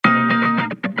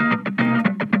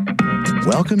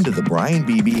Welcome to the Brian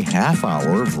Beebe Half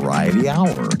Hour Variety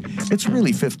Hour. It's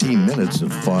really 15 minutes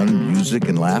of fun, music,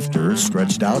 and laughter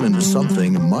stretched out into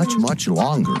something much, much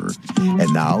longer.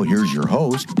 And now, here's your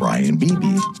host, Brian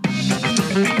Beebe.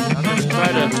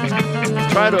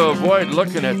 Try to avoid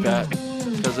looking at that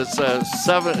because it's a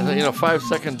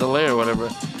 5-second delay or whatever.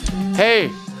 Hey,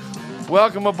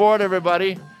 welcome aboard,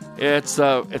 everybody. It's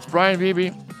Brian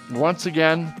Beebe once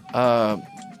again.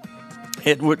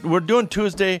 We're doing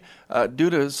Tuesday due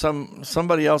to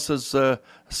somebody else's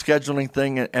scheduling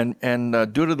thing,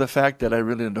 and due to the fact that I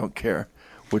really don't care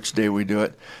which day we do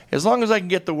it, as long as I can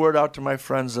get the word out to my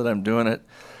friends that I'm doing it,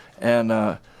 and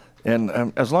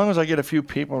as long as I get a few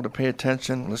people to pay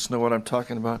attention, listen to what I'm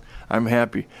talking about, I'm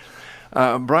happy.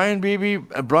 Brian Beebe,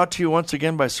 brought to you once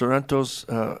again by Sorrento's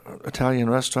Italian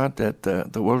restaurant at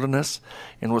the Wilderness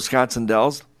in Wisconsin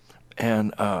Dells,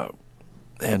 and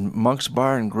Monk's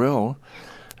Bar and Grill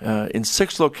in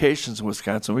 6 locations in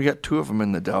Wisconsin. We got 2 of them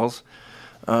in the Dells.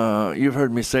 You've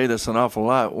heard me say this an awful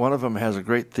lot. One of them has a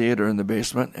great theater in the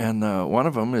basement, and one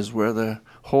of them is where the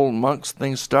whole Monk's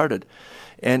thing started.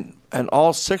 And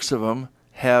all 6 of them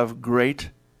have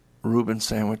great Reuben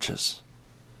sandwiches.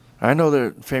 I know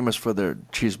they're famous for their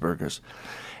cheeseburgers.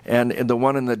 And the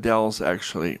one in the Dells,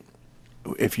 actually,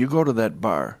 if you go to that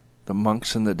bar, the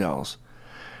Monk's in the Dells,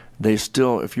 they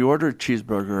still, if you order a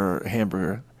cheeseburger or a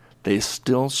hamburger, they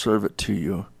still serve it to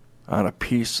you on a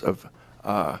piece of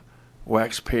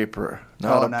wax paper,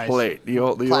 not a plate. The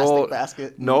plastic old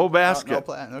basket. No basket.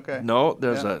 Okay. No,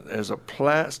 there's a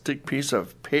plastic piece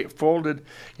of folded.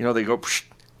 They go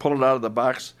pull it out of the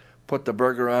box, put the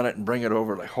burger on it, and bring it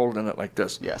over, like holding it like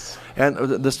this. Yes. And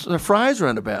the fries are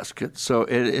in a basket, so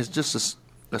it is just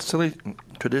a silly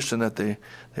tradition that they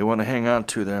want to hang on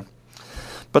to there.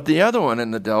 But the other one in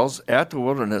the Dells at the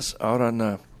Wilderness out on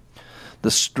the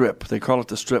Strip, they call it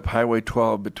the Strip, Highway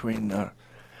 12 between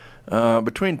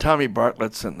Tommy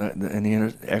Bartlett's and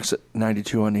the exit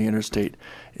 92 on the interstate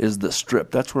is the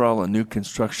Strip. That's where all the new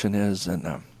construction is,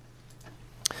 and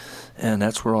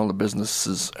that's where all the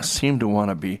businesses seem to want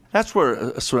to be. That's where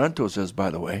Sorrento's is, by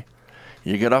the way.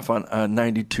 You get off on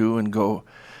 92 and go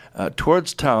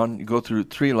towards town. You go through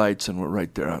 3 lights, and we're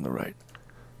right there on the right.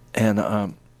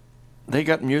 And they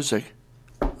got music.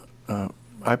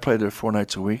 I play there 4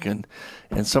 nights a week, and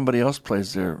somebody else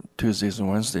plays there Tuesdays and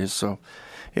Wednesdays. So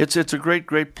it's a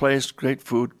great place, great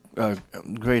food,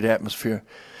 great atmosphere.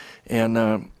 And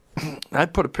I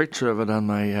put a picture of it on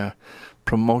my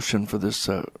promotion for this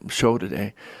show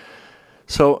today.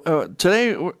 So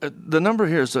today, the number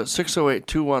here is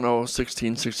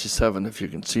 608-210-1667, if you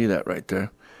can see that right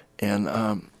there. And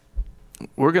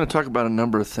we're going to talk about a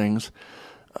number of things.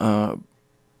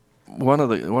 One of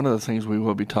the things we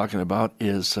will be talking about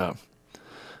is the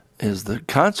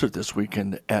concert this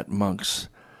weekend at Monk's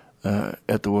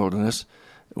at the Wilderness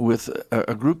with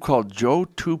a group called Joe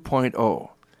 2.0.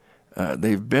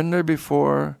 They've been there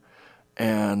before,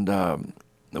 and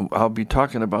I'll be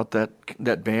talking about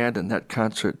that band and that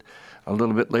concert a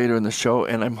little bit later in the show.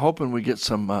 And I'm hoping we get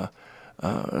some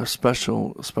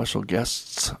special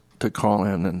guests to call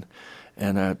in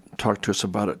and talk to us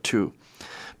about it too.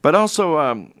 But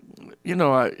also,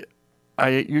 I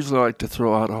usually like to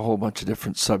throw out a whole bunch of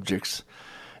different subjects.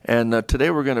 And today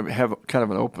we're going to have kind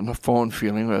of an open phone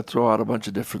feeling. We're going to throw out a bunch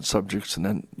of different subjects and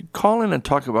then call in and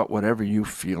talk about whatever you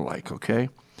feel like, okay?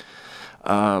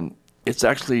 It's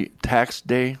actually tax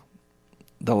day.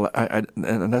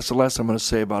 And that's the last I'm going to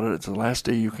say about it. It's the last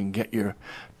day you can get your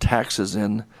taxes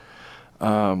in.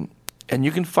 And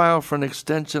you can file for an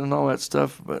extension and all that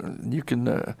stuff, but you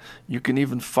can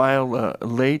even file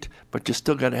late, but you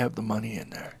still got to have the money in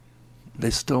there. They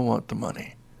still want the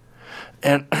money.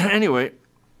 And anyway,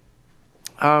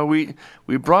 we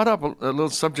brought up a little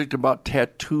subject about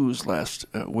tattoos last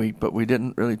week, but we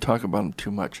didn't really talk about them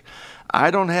too much.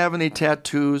 I don't have any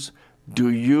tattoos. Do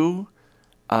you?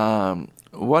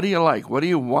 What do you like? What are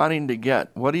you wanting to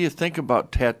get? What do you think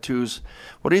about tattoos?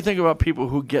 What do you think about people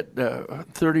who get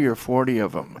 30 or 40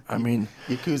 of them? I mean,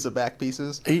 Yakuza back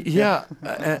pieces. Yeah,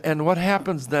 and what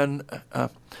happens then?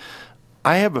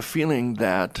 I have a feeling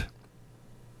that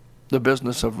the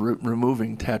business of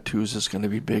removing tattoos is going to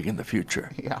be big in the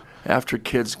future. Yeah. After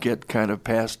kids get kind of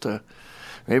past,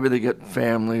 maybe they get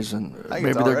families and I think maybe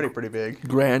it's already pretty big.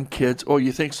 Grandkids. Oh,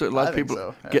 you think so? A lot of people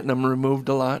so, yeah. Getting them removed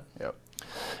a lot. Yep.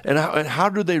 And how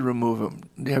do they remove them?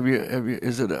 Have you?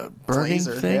 Is it a burning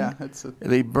thing? Yeah,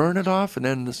 they burn it off, and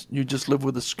then you just live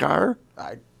with a scar.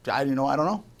 I don't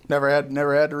know. Never had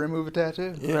to remove a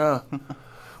tattoo. Yeah.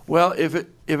 Well, if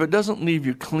it doesn't leave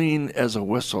you clean as a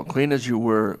whistle, clean as you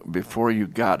were before you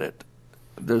got it,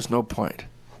 there's no point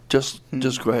Just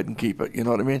go ahead and keep it. You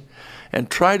know what I mean? And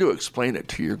try to explain it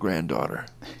to your granddaughter.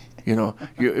 You know,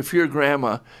 if you're a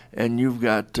grandma and you've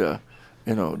got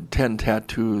 10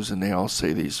 tattoos and they all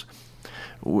say these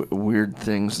weird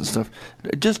things and stuff,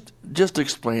 just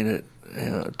explain it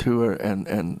to her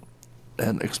and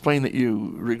explain that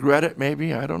you regret it.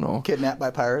 Maybe, I don't know. Kidnapped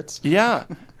by pirates. Yeah,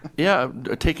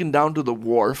 taken down to the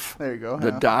wharf. There you go.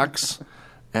 The docks.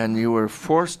 And you were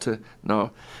forced to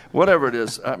whatever it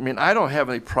is. I mean, I don't have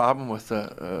any problem with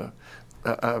a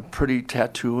pretty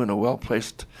tattoo in a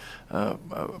well-placed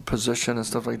position and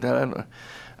stuff like that.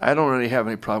 I don't really have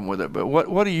any problem with it. But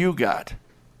what do you got?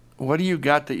 What do you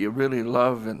got that you really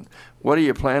love, and what are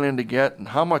you planning to get, and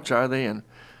how much are they, and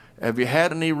have you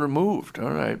had any removed?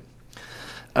 All right.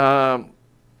 I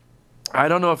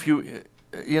don't know if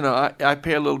I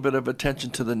pay a little bit of attention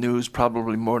to the news,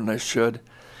 probably more than I should.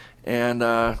 And,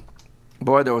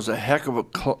 boy, there was a heck of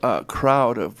a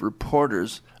crowd of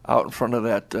reporters out in front of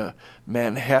that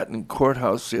Manhattan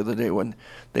courthouse the other day when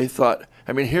they thought,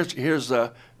 I mean, here's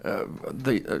the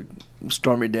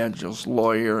Stormy Daniels'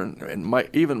 lawyer and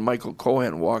even Michael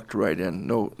Cohen walked right in,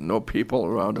 no people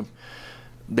around him.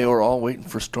 They were all waiting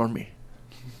for Stormy.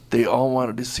 They all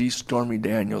wanted to see Stormy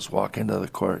Daniels walk into the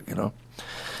court, you know.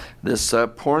 This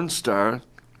porn star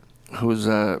who's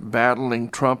battling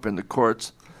Trump in the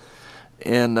courts.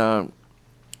 And,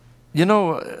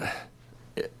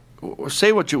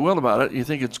 say what you will about it. You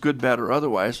think it's good, bad, or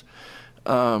otherwise.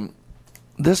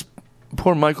 This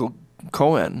poor Michael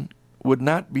Cohen would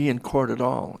not be in court at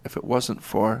all if it wasn't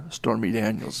for Stormy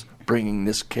Daniels bringing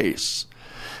this case.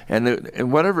 And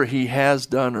whatever he has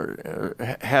done or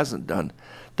hasn't done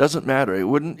doesn't matter. It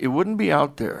wouldn't be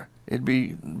out there. It'd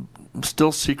be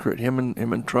still secret, him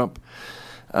and Trump,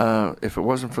 if it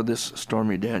wasn't for this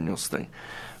Stormy Daniels thing.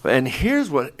 And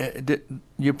here's what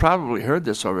you probably heard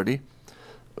this already,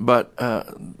 but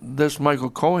this Michael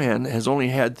Cohen has only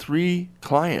had 3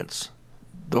 clients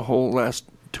the whole last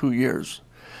 2 years,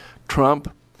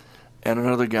 Trump and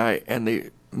another guy, and they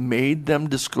made them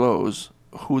disclose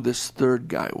who this third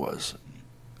guy was.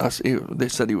 They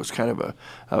said he was kind of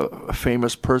a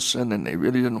famous person, and they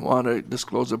really didn't want to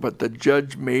disclose it, but the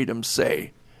judge made him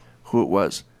say who it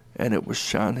was, and it was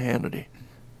Sean Hannity,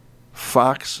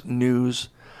 Fox News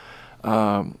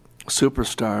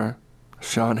superstar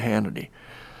Sean Hannity.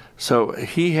 So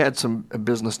he had some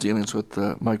business dealings with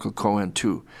Michael Cohen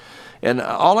too. And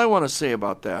all I want to say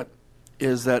about that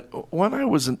is that when I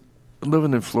was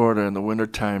living in Florida in the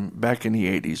wintertime back in the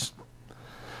 80s,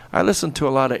 I listened to a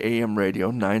lot of AM radio,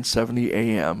 970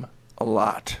 AM, a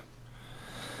lot.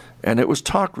 And it was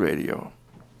talk radio.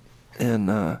 And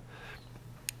Sean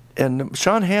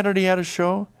Hannity had a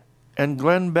show, and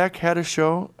Glenn Beck had a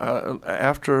show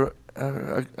after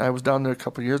I was down there a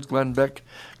couple of years. Glenn Beck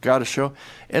got a show.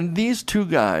 And these two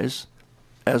guys,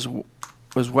 as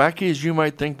wacky as you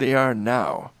might think they are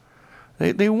now,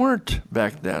 they weren't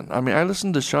back then. I mean, I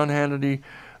listened to Sean Hannity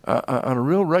on a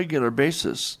real regular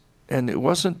basis, and it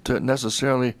wasn't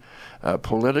necessarily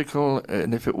political,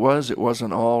 and if it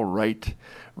wasn't all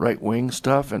right-wing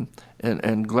stuff.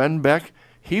 And Glenn Beck,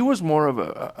 he was more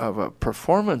of a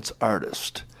performance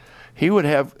artist. He would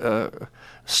have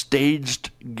staged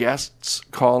guests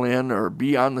call in or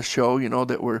be on the show,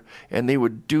 and they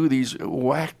would do these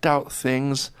whacked out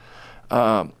things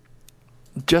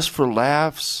just for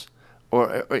laughs.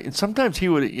 Or sometimes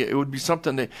it would be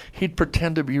something that he'd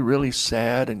pretend to be really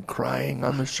sad and crying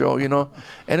on the show,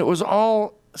 and it was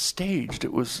all staged.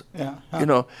 It was,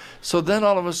 So then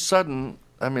all of a sudden,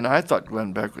 I mean, I thought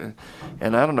Glenn Beck,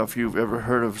 and I don't know if you've ever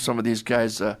heard of some of these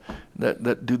guys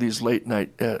that do these late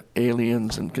night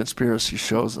aliens and conspiracy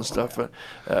shows and stuff.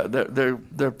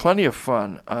 They're plenty of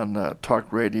fun on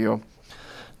talk radio,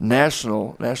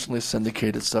 nationally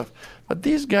syndicated stuff. But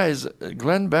these guys,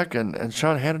 Glenn Beck and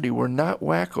Sean Hannity, were not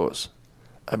wackos.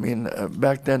 I mean,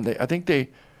 back then, I think they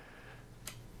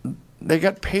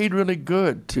got paid really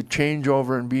good to change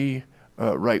over and be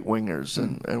right-wingers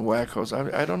and wackos.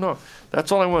 I don't know.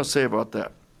 That's all I want to say about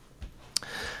that.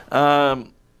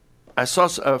 I saw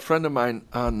a friend of mine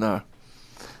on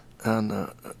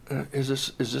is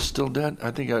this still dead?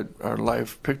 I think our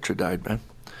live picture died, man.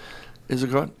 Is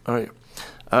it gone? All right.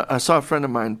 I saw a friend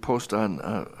of mine post on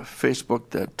Facebook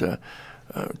that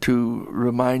to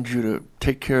remind you to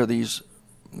take care of these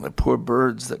poor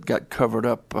birds that got covered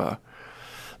up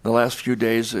the last few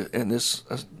days. And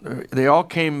they all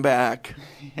came back.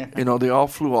 Yeah. They all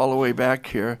flew all the way back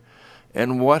here.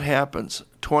 And what happens?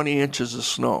 20 inches of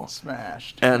snow.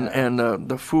 Smashed. And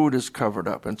the food is covered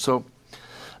up. And so,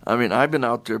 I mean, I've been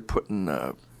out there putting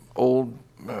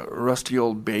rusty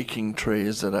old baking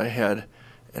trays that I had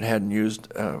and hadn't used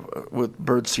with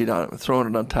bird seed on it, throwing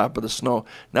it on top of the snow.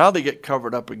 Now they get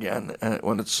covered up again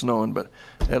when it's snowing, but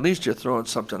at least you're throwing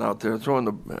something out there,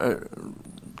 throwing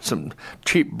some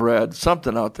cheap bread,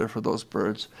 something out there for those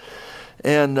birds.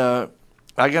 And I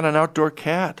got an outdoor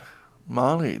cat,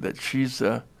 Molly, that she's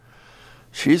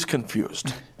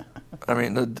confused. I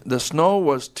mean, the snow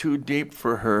was too deep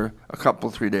for her a couple,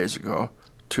 3 days ago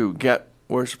to get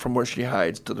from where she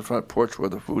hides to the front porch where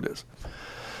the food is.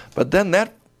 But then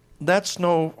that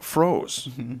snow froze,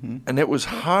 and it was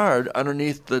hard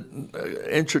underneath the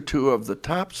inch or two of the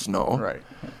top snow. Right.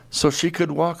 So she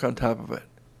could walk on top of it.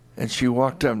 And she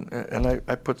walked in, and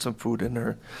I put some food in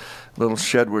her little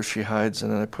shed where she hides,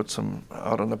 and then I put some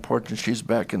out on the porch, and she's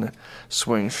back in the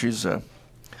swing. She's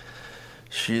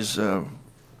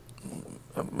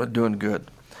doing good.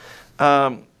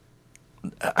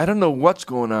 I don't know what's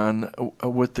going on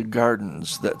with the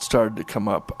gardens that started to come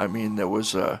up. I mean, there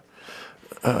was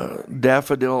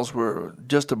daffodils were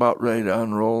just about ready to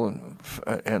unroll,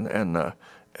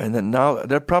 and then now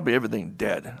they're probably everything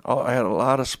dead. I had a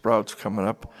lot of sprouts coming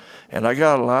up, and I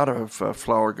got a lot of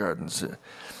flower gardens.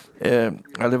 I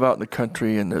live out in the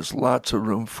country, and there's lots of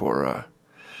room for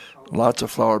lots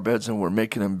of flower beds, and we're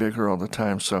making them bigger all the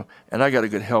time. So, and I got a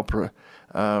good helper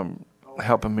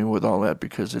helping me with all that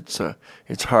because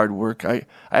it's hard work. I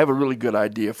have a really good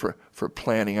idea for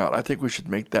planning out. I think we should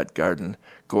make that garden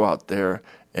go out there,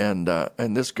 and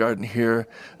this garden here,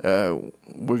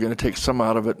 we're going to take some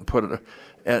out of it and put it,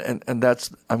 and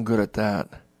that's, I'm good at that.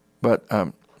 But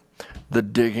the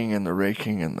digging and the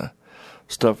raking and the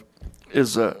stuff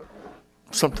is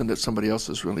something that somebody else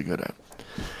is really good at.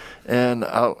 And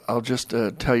I'll just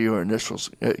tell you our initials,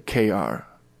 KR.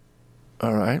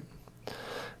 All right.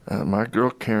 My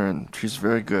girl Karen, she's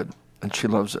very good, and she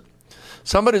loves it.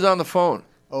 Somebody's on the phone.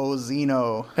 Oh,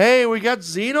 Zeno. Hey, we got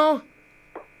Zeno?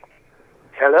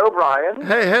 Hello, Brian.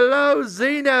 Hey, hello,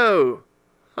 Zeno.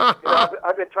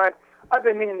 I've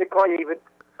been meaning to call you even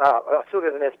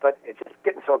sooner than this, but it's just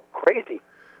getting so crazy.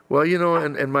 Well, you know,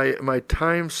 and my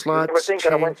time slots We're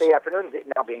thinking changed. of Wednesday afternoon,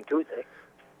 now being Tuesday.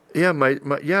 Yeah,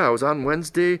 I was on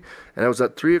Wednesday, and I was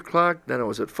at 3 o'clock. Then I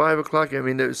was at 5 o'clock. I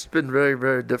mean, it's been very,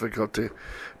 very difficult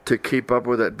to keep up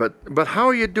with it. But how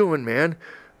are you doing, man?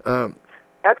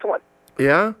 Excellent.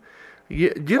 Yeah,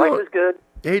 you know. Life is good.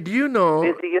 Hey, do you know?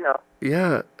 Busy, you know.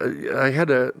 Yeah, I had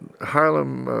a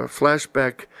Harlem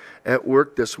flashback at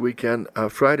work this weekend.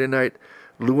 Friday night,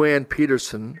 Luann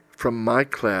Peterson from my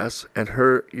class and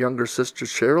her younger sister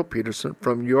Cheryl Peterson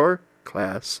from your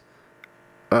class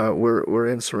were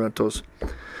in Sorrento's,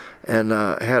 and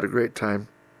had a great time.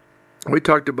 We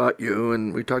talked about you,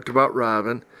 and we talked about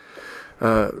Robin.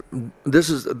 This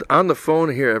is on the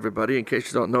phone here, everybody. In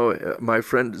case you don't know, my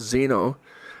friend Zeno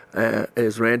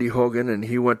is Randy Hogan, and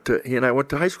he and I went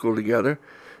to high school together.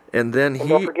 And then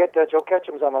don't forget Joe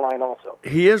Ketchum's on the line also.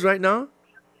 He is right now?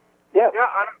 Yeah. Yeah,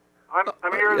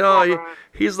 I'm here as well.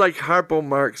 He's like Harpo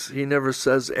Marx. He never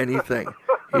says anything.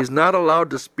 He's not allowed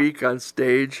to speak on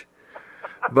stage.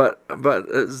 But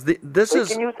this is.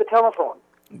 We can use the telephone.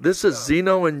 This is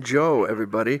Zeno and Joe,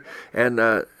 everybody, and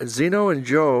Zeno and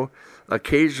Joe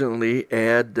occasionally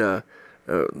add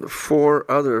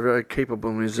 4 other very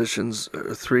capable musicians,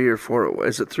 3 or 4.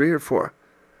 Is it 3 or 4?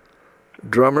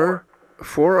 Drummer,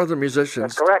 4 other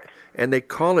musicians. That's correct. And they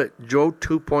call it Joe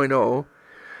 2.0,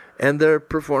 and they're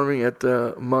performing at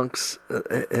Monk's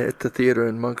at the theater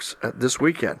in Monk's this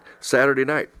weekend, Saturday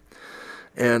night,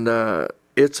 and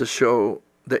it's a show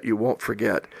that you won't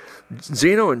forget.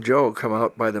 Zeno and Joe come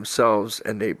out by themselves,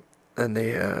 and they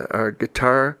are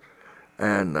guitar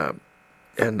and a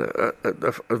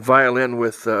violin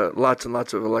with lots and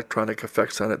lots of electronic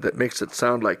effects on it that makes it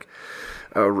sound like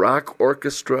a rock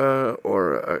orchestra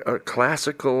or a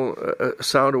classical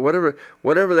sound, or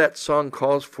whatever that song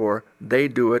calls for. They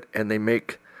do it, and they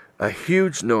make a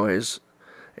huge noise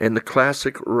in the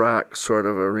classic rock sort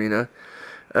of arena.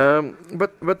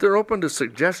 But they're open to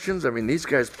suggestions. I mean, these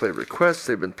guys play requests.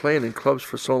 They've been playing in clubs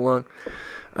for so long.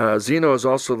 Zeno is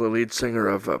also the lead singer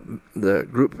of the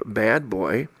group Bad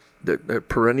Boy, the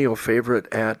perennial favorite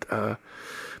at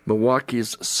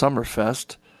Milwaukee's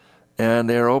Summerfest. And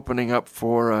they're opening up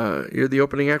for, you're the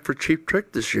opening act for Cheap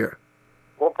Trick this year.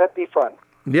 Won't that be fun?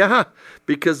 Yeah,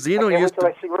 because Zeno used to...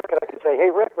 I see Rick and I can say,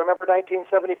 hey, Rick, remember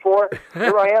 1974?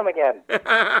 Here I am again.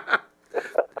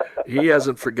 He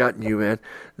hasn't forgotten you, man.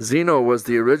 Zeno was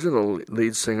the original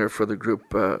lead singer for the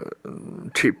group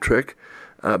Cheap Trick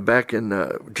back in,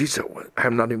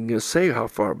 I'm not even going to say how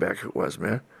far back it was,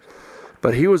 man.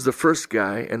 But he was the first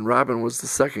guy, and Robin was the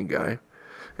second guy.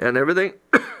 And everything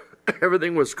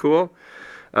was cool.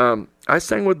 I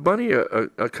sang with Bunny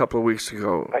a couple of weeks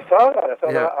ago. I saw that. I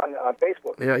saw that on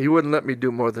Facebook. Yeah, he wouldn't let me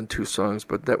do more than 2 songs,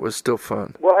 but that was still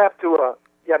fun. We'll have to.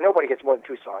 Nobody gets more than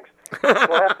 2 songs.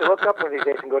 We'll have to look up one of these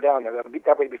days and go down there.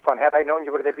 That would be fun. Had I known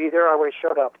you were going to be there, I would have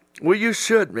showed up. Well, you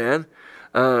should, man.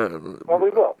 Well, we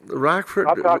will. Rockford.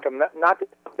 I'll talk to him. Not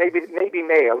maybe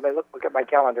May. Let me look at my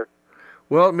calendar.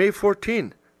 Well, May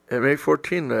 14. May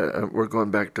 14, we're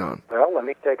going back down. Well, let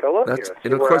me take a look here. See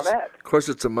where I'm at. Of course,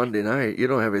 it's a Monday night. You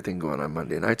don't have anything going on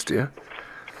Monday nights, do you?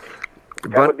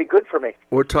 That would be good for me.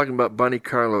 We're talking about Bunny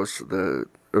Carlos, the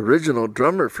original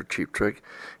drummer for Cheap Trick,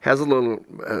 has a little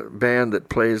band that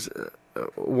plays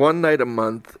one night a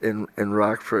month in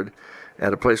Rockford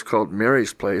at a place called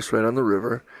Mary's Place right on the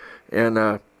river. And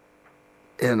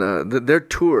their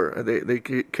tour, they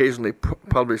occasionally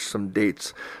publish some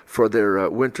dates for their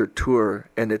winter tour,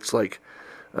 and it's like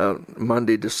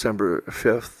Monday, December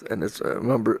 5th, and it's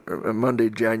Monday,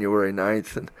 January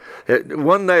 9th. And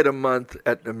one night a month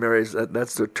at Mary's,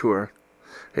 that's their tour.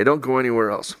 They don't go anywhere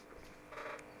else.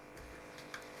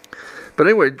 But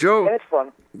anyway, Joe. And it's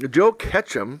fun. Joe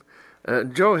Ketchum.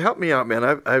 Joe, help me out, man.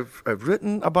 I've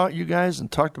written about you guys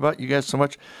and talked about you guys so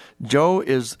much. Joe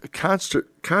is a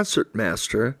concert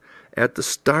master at the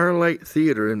Starlight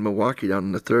Theater in Milwaukee down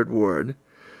in the 3rd Ward.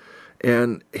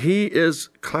 And he is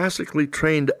classically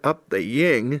trained up the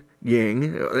yin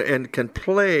and can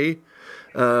play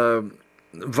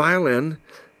violin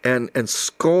and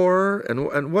score.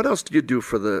 And what else do you do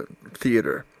for the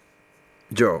theater,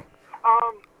 Joe?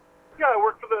 Yeah, I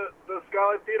work for the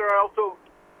Starlight Theater. I also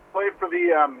play for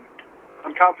the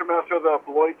I'm concertmaster of the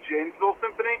Beloit Janesville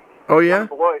Symphony. Oh yeah.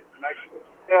 Beloit. And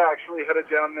actually headed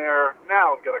down there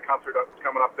now. Got a concert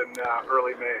coming up in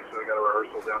early May, so I got a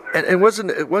rehearsal down there. And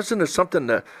wasn't it something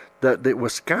that the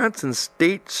Wisconsin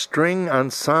State String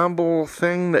Ensemble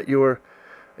thing that you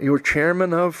were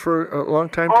chairman of for a long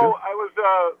time too? Oh,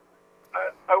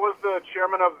 I was the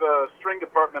chairman of the string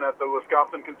department at the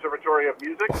Wisconsin Conservatory of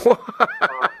Music.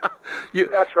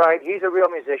 That's right. He's a real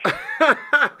musician.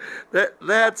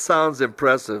 That sounds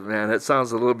impressive, man. It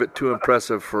sounds a little bit too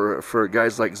impressive for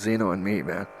guys like Zeno and me,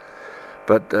 man.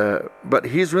 But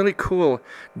he's really cool.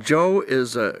 Joe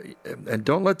is, and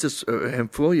don't let this him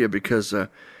fool you because.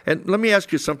 And let me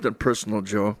ask you something personal,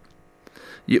 Joe.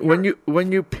 When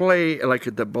you play like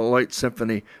at the Beloit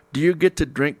Symphony, do you get to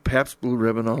drink Pabst Blue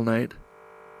Ribbon all night?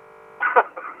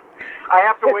 I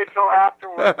have to wait till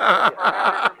afterwards.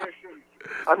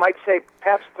 I might say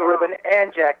Pabst Blue Ribbon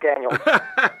and Jack Daniels.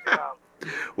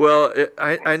 Well,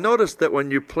 I noticed that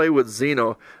when you play with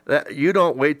Zeno, that you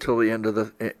don't wait till the end of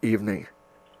the evening.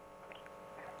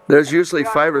 There's usually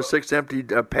 5 or 6 empty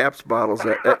Pabst bottles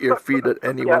at your feet at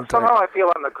any one time. Somehow I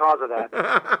feel I'm the cause of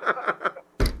that.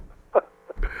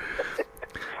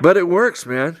 But it works,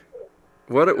 man.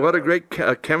 What a great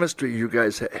chemistry you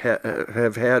guys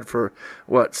have had for,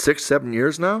 6-7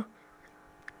 years now?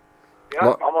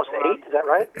 Yeah, almost 8, is that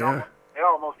right? Yeah. Yeah,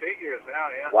 almost 8 years now,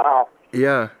 yeah. Wow.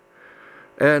 Yeah.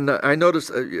 And I noticed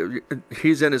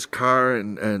he's in his car,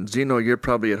 and Zeno, you're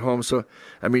probably at home. So,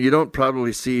 I mean, you don't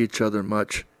probably see each other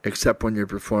much, except when you're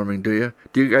performing, do you?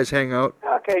 Do you guys hang out?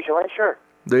 Occasionally, sure.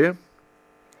 Do you?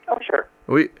 Oh, sure.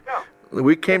 We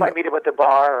came. You might meet him at the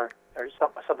bar or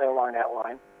something along that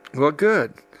line. Well,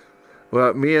 good.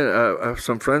 Well, me and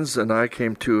some friends and I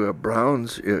came to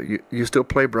Browns. You still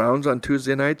play Browns on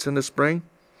Tuesday nights in the spring?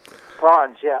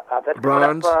 Bronze, yeah. That's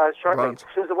Bronze. coming up shortly. Bronze.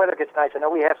 As soon as the weather gets nice. I know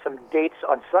we have some dates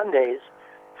on Sundays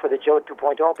for the Joe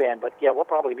 2.0 band, but yeah, we'll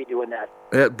probably be doing that.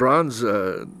 At Bronze,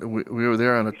 we were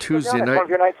there on a Tuesday that's night. one of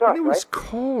your nights off, And it was right?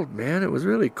 cold, man. It was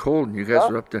really cold, and you guys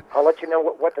were up there. I'll let you know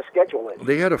what the schedule is.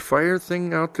 They had a fire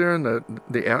thing out there in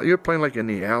the alley. You were playing like in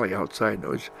the alley outside.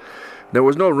 There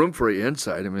was no room for you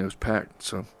inside. I mean, it was packed.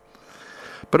 So,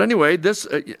 but anyway, this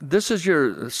is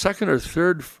your second or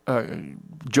third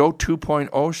Joe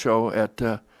 2.0 show at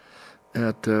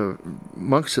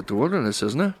Monks at the Wilderness,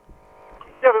 isn't it?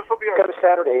 Yeah, this will be our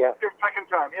Saturday, yeah. second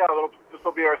time. Yeah, this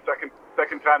will be our second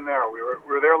time there. We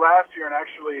were there last year, and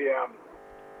actually,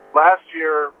 last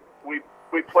year we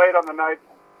played on the night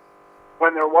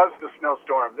when there was the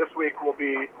snowstorm. This week will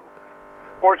be,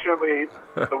 fortunately,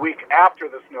 the week after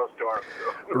the snowstorm.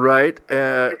 So right.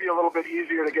 It'll be a little bit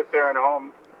easier to get there and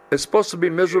home. It's supposed to be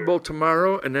miserable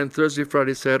tomorrow, and then Thursday,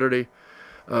 Friday, Saturday,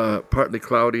 partly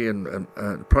cloudy and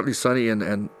partly sunny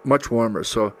and much warmer.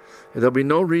 So there'll be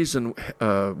no reason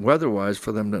weather-wise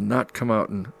for them to not come out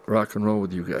and rock and roll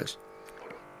with you guys.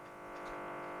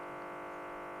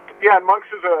 Yeah, and Monks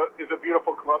is a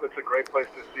beautiful club. It's a great place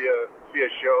to see a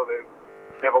show.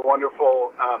 They have a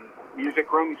wonderful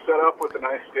music room set up with a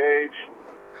nice stage.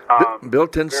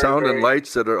 Built-in very, sound and very-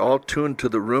 lights that are all tuned to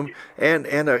the room, and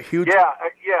a huge. Yeah,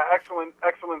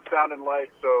 excellent sound and light.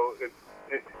 So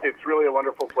it's really a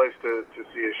wonderful place to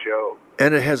see a show.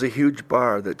 And it has a huge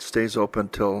bar that stays open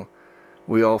till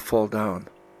we all fall down,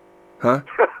 huh?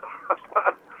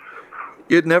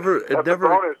 It never That's a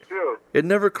bonus too. it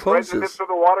never Right in the closes. midst of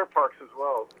the water parks as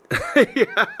well.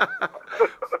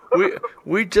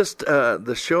 we just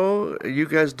the show you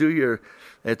guys do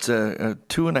it's a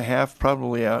 2.5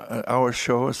 probably hour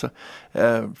show. So,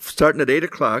 starting at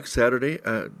 8:00 Saturday,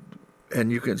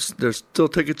 and you can. There's still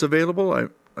tickets available.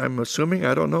 I'm assuming.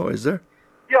 I don't know. Is there?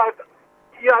 Yeah,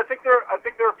 I think there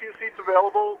are a few seats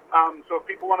available. So if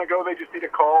people want to go, they just need to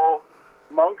call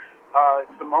Monks.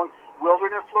 It's the Monks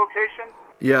Wilderness location.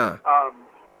 Yeah.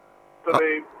 So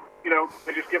they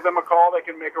just give them a call. They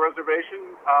can make a reservation,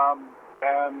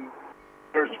 and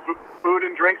there's food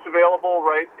and drinks available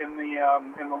right in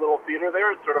the little theater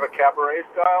there. It's sort of a cabaret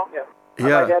style. Yeah.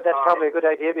 Yeah. That's probably a good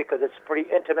idea because it's a pretty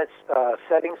intimate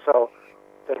setting, so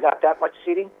there's not that much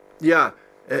seating. Yeah.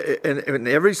 And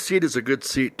every seat is a good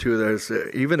seat too. There's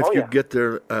even if you get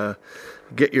there,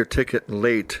 get your ticket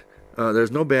late.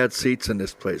 There's no bad seats in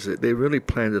this place. They really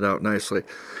planned it out nicely.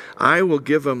 I will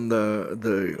give them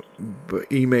the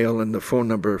email and the phone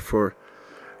number for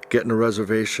getting a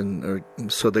reservation,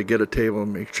 so they get a table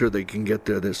and make sure they can get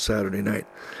there this Saturday night.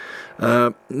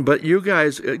 But you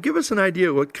guys, give us an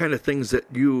idea what kind of things that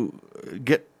you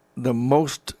get the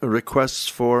most requests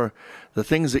for, the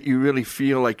things that you really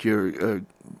feel like you're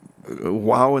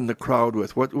wowing the crowd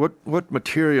with. What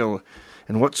material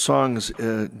and what songs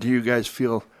do you guys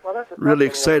feel really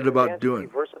excited about doing?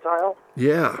 Versatile.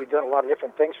 Yeah. We've done a lot of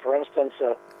different things. For instance,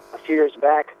 a few years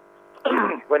back,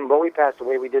 when Bowie passed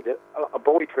away, we did a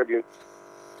Bowie tribute.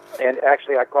 And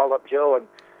actually, I called up Joe and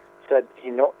said,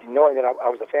 knowing that I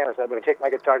was a fan, I said, I'm going to take my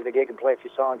guitar to the gig and play a few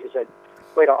songs. He said,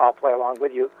 wait, I'll play along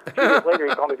with you. A few years later,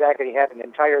 he called me back and he had an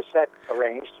entire set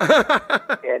arranged.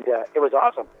 And it was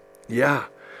awesome. Yeah.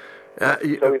 So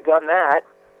we've done that.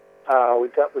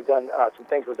 We've done some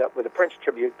things with the Prince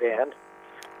tribute band.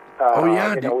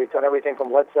 We've done everything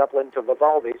from Led Zeppelin to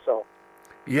Vivaldi. So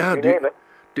yeah, you name it.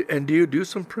 And do you do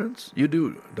some Prince? You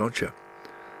do, don't you?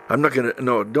 I'm not gonna.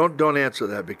 No, don't answer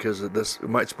that because this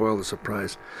might spoil the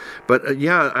surprise. But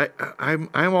I'm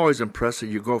always impressed that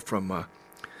you go from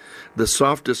the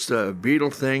softest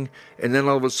Beatle thing, and then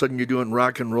all of a sudden you're doing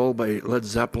rock and roll by Led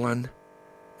Zeppelin,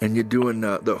 and you're doing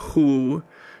the Who,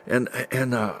 and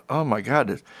oh my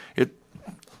God,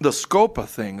 the scope of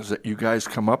things that you guys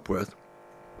come up with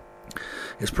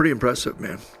is pretty impressive,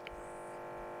 man.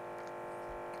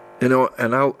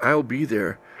 And I'll be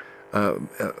there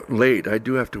late. I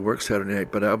do have to work Saturday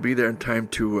night, but I'll be there in time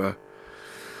to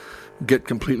get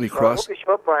completely cross. I hope you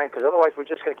show up, Brian, because otherwise we're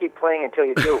just going to keep playing until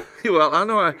you do. Well, I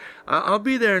know I'll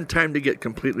be there in time to get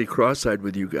completely cross-eyed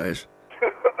with you guys.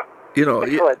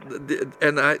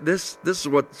 And this is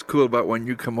what's cool about when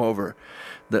you come over.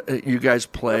 You guys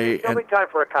play. There'll be time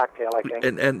for a cocktail, I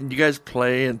think. And you guys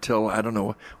play until, I don't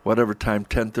know, whatever time,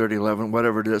 10:30, 11,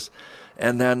 whatever it is.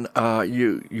 And then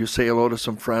you say hello to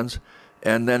some friends.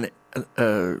 And then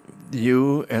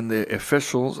you and the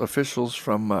officials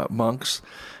from Monks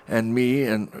and me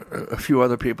and a few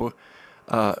other people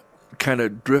kind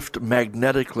of drift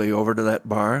magnetically over to that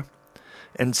bar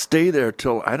and stay there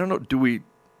till, I don't know,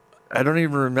 I don't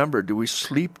even remember. Do we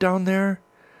sleep down there?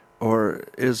 Or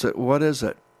what is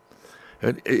it?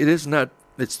 It is not,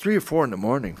 it's 3 or 4 in the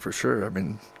morning for sure. I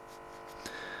mean,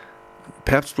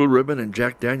 Pabst Blue Ribbon and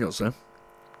Jack Daniels, huh?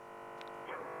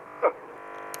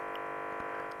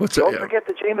 What's Don't forget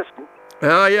the Jameson.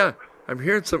 Oh, yeah. I'm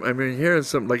hearing some,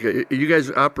 like, are you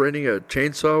guys operating a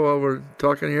chainsaw while we're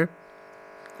talking here?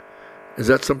 Is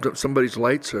that somebody's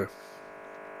lights or?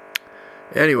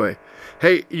 Anyway,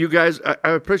 hey, you guys, I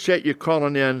appreciate you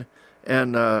calling in.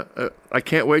 And I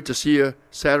can't wait to see you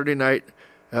Saturday night,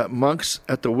 Monks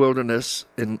at the Wilderness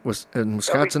in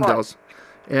Wisconsin Dells.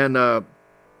 And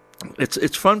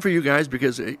it's fun for you guys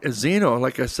because Zeno,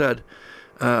 like I said,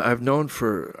 I've known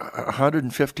for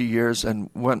 150 years. And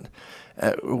when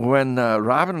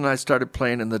Robin and I started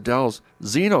playing in the Dells,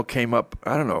 Zeno came up.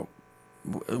 I don't know.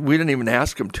 We didn't even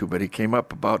ask him to, but he came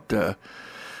up about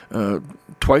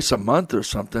twice a month or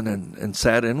something and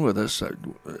sat in with us.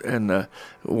 And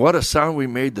what a sound we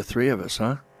made, the three of us,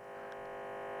 huh?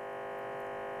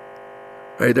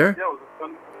 Are you there? Yeah, it was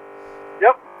fun.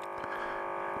 Yep.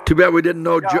 Too bad we didn't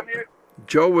know Yeah, I'm here.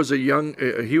 Joe was a young,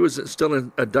 he was still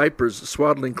in diapers,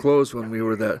 swaddling clothes when we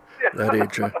were that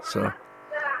age. So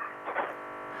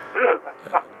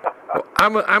well,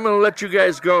 I'm going to let you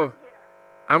guys go.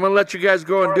 I'm going to let you guys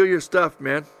go and do your stuff,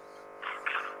 man.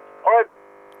 All right.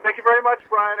 Thank you very much,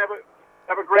 Brian. Have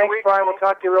a great Thanks, week. Brian. We'll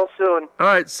talk to you real soon. All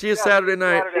right, see you Saturday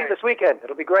night. See you this weekend.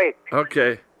 It'll be great.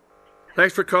 Okay.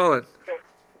 Thanks for calling.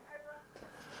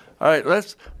 All right,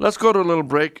 let's go to a little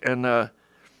break, and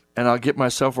I'll get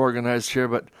myself organized here.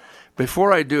 But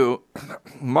before I do,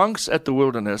 Monks at the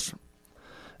Wilderness,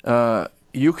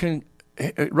 you can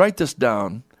write this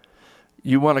down.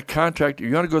 You want to contact,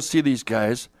 you want to go see these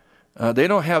guys. They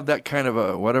don't have that kind of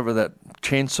a, whatever that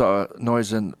chainsaw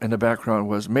noise in the background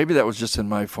was. Maybe that was just in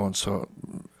my phone, so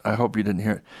I hope you didn't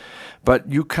hear it.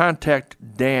 But you contact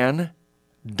Dan,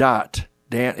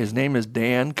 his name is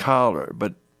Dan Collar,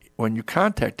 but when you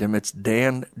contact him, it's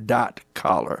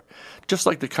Dan.Collar, just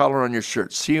like the collar on your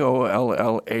shirt,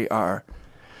 Collar.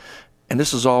 And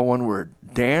this is all one word,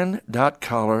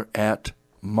 Dan.Collar at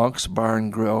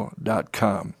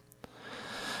monksbarngrill.com.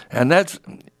 And that's,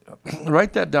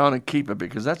 write that down and keep it,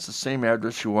 because that's the same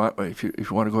address you want if you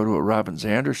want to go to a Robin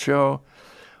Zander show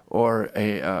or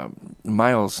a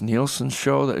Miles Nielsen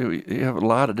show. You have a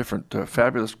lot of different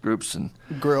fabulous groups and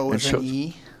Grill with and an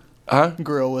E. Huh?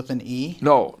 Grill with an E.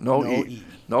 No E.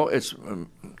 No, it's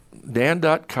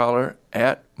Dan.Collar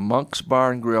at Monk's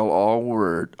Bar and Grill, all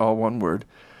one word,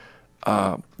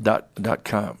 .com.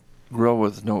 Grill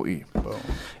with no E. Boom.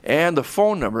 And the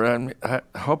phone number, and I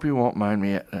hope you won't mind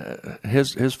me,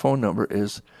 his phone number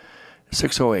is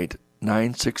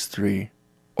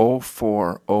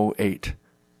 608-963-0408.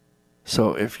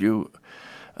 So if you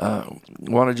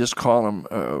want to just call him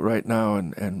right now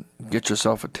and get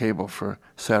yourself a table for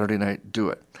Saturday night, do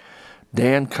it.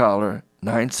 Dan Collar,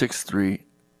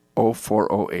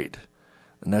 963-0408.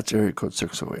 And that's area code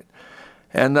 608.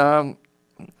 And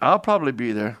I'll probably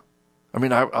be there. I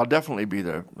mean, I'll definitely be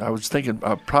there. I was thinking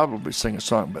I'll probably sing a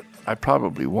song, but I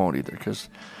probably won't either, because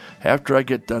after I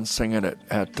get done singing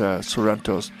at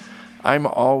Sorrento's, I'm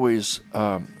always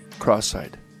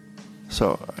cross-eyed.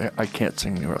 So I can't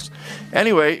sing anywhere else.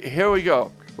 Anyway, here we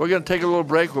go. We're going to take a little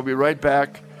break. We'll be right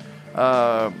back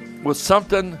with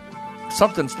something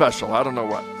special. I don't know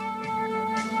what.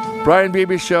 Brian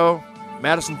Beebe Show,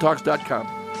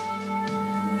 MadisonTalks.com.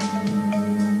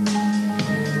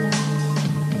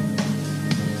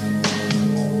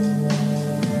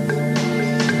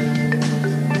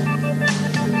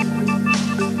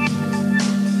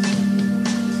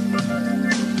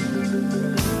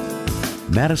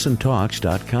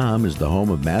 MadisonTalks.com is the home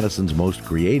of Madison's most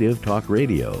creative talk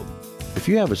radio. If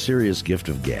you have a serious gift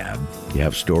of gab, you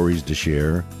have stories to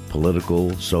share,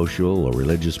 political, social, or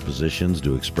religious positions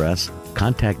to express,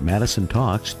 contact Madison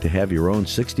Talks to have your own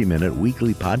 60-minute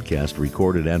weekly podcast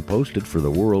recorded and posted for the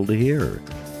world to hear.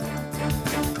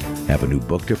 Have a new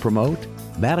book to promote?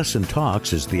 Madison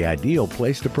Talks is the ideal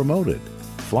place to promote it.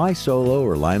 Fly solo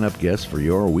or line up guests for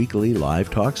your weekly live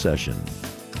talk session.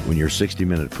 When your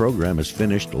 60-minute program is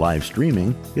finished live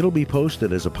streaming, it'll be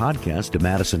posted as a podcast to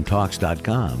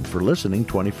MadisonTalks.com for listening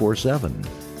 24/7.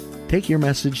 Take your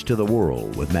message to the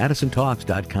world with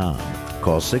MadisonTalks.com.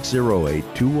 Call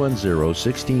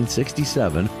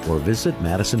 608-210-1667 or visit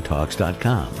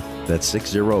MadisonTalks.com. That's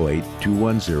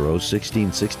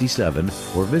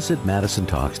 608-210-1667 or visit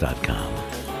MadisonTalks.com.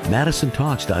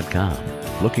 MadisonTalks.com.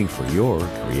 Looking for your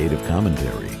creative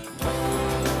commentary.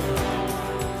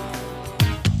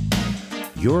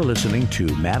 You're listening to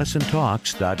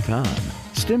MadisonTalks.com,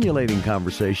 stimulating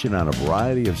conversation on a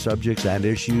variety of subjects and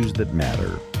issues that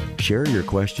matter. Share your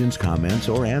questions, comments,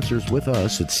 or answers with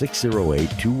us at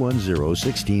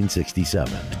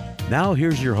 608-210-1667. Now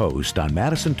here's your host on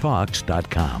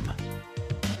MadisonTalks.com.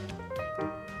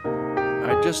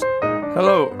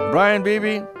 Hello, Brian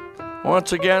Beebe,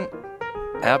 once again.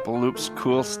 Apple Loops,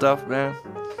 cool stuff, man.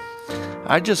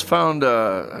 I just found,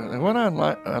 I went on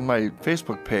my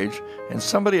Facebook page, and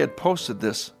somebody had posted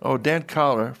this. Dan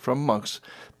Collar from Monks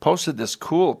posted this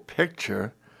cool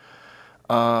picture,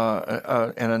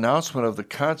 an announcement of the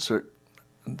concert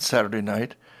Saturday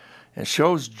night. It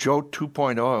shows Joe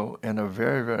 2.0 and a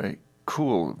very, very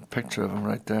cool picture of him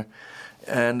right there.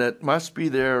 And it must be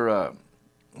their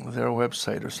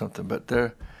website or something, but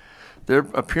they're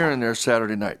appearing there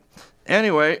Saturday night.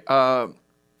 Anyway,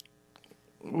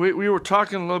 we were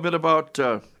talking a little bit about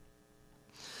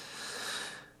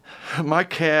my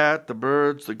cat, the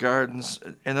birds, the gardens,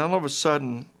 and all of a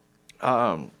sudden,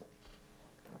 I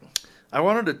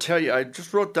wanted to tell you, I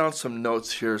just wrote down some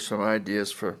notes here, some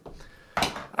ideas for,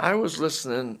 I was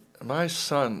listening, my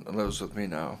son lives with me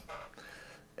now,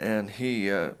 and he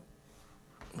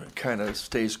kind of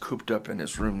stays cooped up in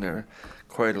his room there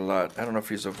quite a lot. I don't know if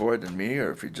he's avoiding me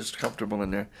or if he's just comfortable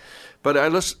in there. But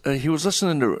he was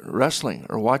listening to wrestling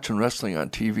or watching wrestling on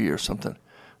TV or something.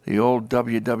 The old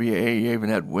WWA even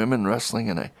had women wrestling,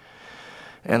 and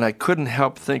And I couldn't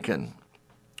help thinking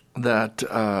that,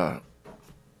 I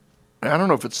don't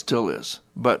know if it still is,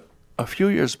 but a few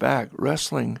years back,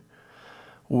 wrestling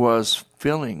was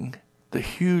filling the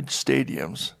huge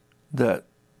stadiums that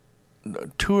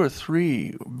 2 or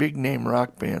 3 big-name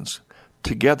rock bands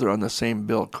together on the same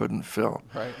bill couldn't fill.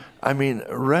 Right. I mean,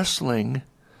 wrestling,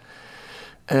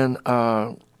 and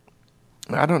I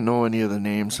don't know any of the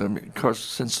names. I mean, of course,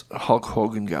 since Hulk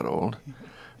Hogan got old,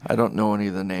 I don't know any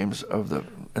of the names of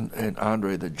and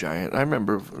Andre the Giant. I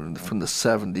remember from the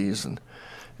 70s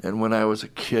and when I was a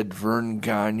kid, Vern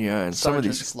Gagne and some of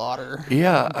Sergeant these. Slaughter.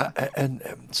 Yeah,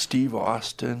 and Steve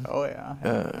Austin. Oh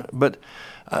yeah. But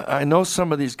I know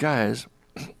some of these guys,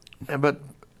 but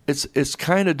it's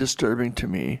kind of disturbing to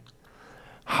me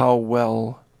how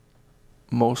well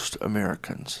most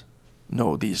Americans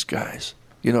know these guys.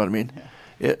 You know what I mean?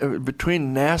 Yeah.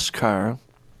 Between NASCAR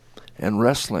and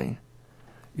wrestling,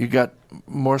 you got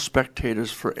more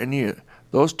spectators for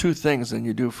those 2 things than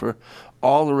you do for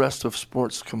all the rest of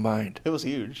sports combined. It was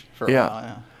huge for a while.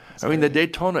 Yeah. I mean, the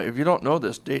Daytona, if you don't know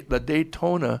this, the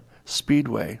Daytona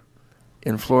Speedway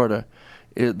in Florida,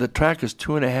 the track is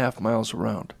 2.5 miles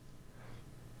around.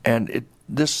 And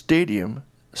this stadium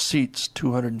seats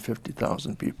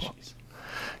 250,000 people. Jeez.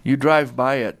 You drive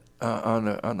by it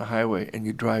on the highway, and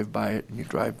you drive by it, and you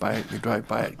drive by it, and you drive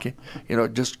by it. You know,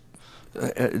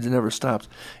 it never stops.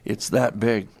 It's that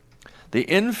big. The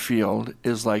infield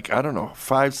is like, I don't know,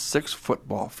 5-6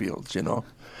 football fields, you know,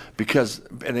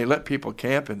 and they let people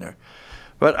camp in there.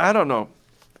 But I don't know.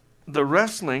 The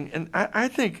wrestling, and I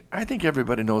think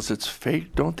everybody knows it's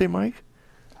fake, don't they, Mike?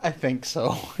 I think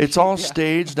so. It's all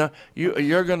staged. Now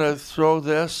you're gonna throw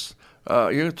this.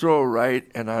 You're gonna throw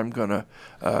right, and I'm gonna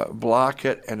block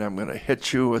it, and I'm gonna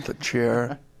hit you with a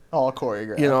chair. All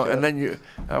choreographed. You know, and then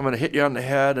I'm gonna hit you on the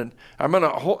head, and I'm gonna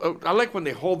hold. I like when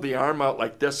they hold the arm out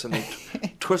like this and they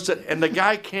twist it, and the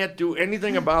guy can't do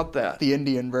anything about that. The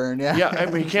Indian burn, yeah. Yeah, I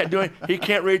mean he can't do it. He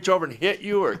can't reach over and hit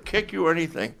you or kick you or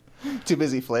anything. Too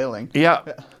busy flailing. Yeah.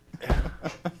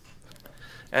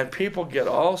 And people get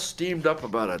all steamed up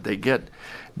about it. They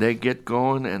get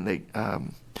going, and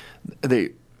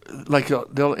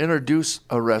they'll introduce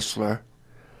a wrestler,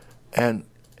 and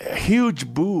huge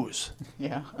boos.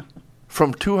 Yeah.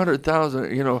 From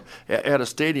 200,000, you know, at a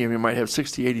stadium you might have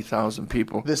 60, 80,000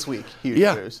 people. This week, huge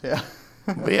boos. Yeah.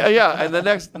 yeah, and the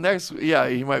next,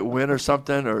 he might win or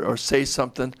something, or say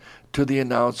something to the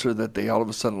announcer that they all of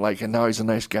a sudden like, and now he's a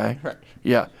nice guy. Right.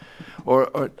 Yeah,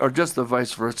 or just the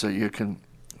vice versa. You can,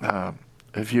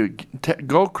 if you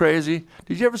go crazy.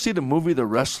 Did you ever see the movie The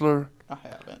Wrestler? I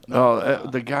haven't. No.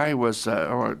 The guy was,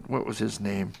 what was his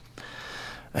name?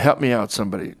 Help me out,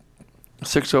 somebody.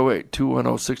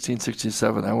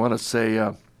 608-210-1667. I want to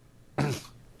say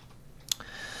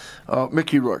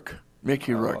Mickey Rourke.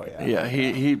 Mickey Rourke. Yeah,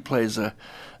 he plays a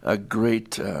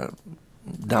great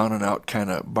down and out kind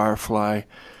of barfly,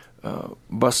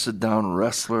 busted down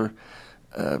wrestler.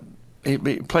 He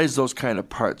plays those kind of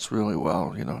parts really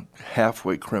well. You know,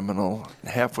 halfway criminal,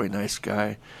 halfway nice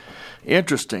guy.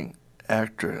 Interesting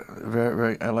actor. Very,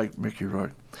 very. I like Mickey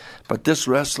Rourke. But this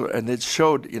wrestler, and it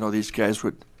showed, you know, these guys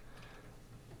would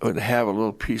have a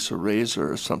little piece of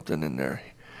razor or something in their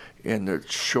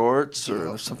shorts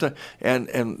or something, and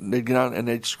they'd get out and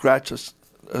they'd scratch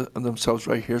themselves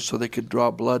right here so they could draw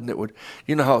blood, and it would,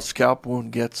 you know how a scalp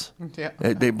wound gets? Yeah.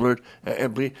 They blurred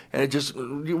and bleed, and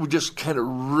it would just kind of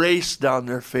race down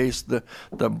their face. The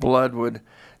blood would,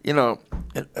 you know.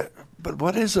 But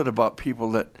what is it about people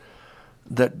that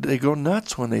they go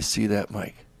nuts when they see that,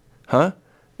 Mike? Huh?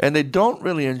 And they don't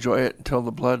really enjoy it until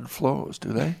the blood flows,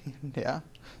 do they? Yeah.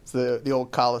 It's the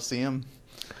old Coliseum.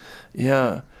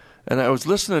 Yeah. And I was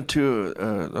listening to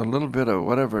a little bit of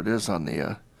whatever it is on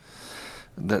the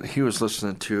that he was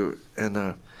listening to,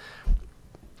 and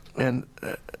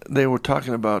they were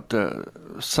talking about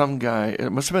some guy.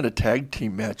 It must have been a tag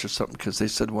team match or something, because they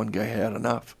said one guy had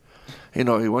enough. You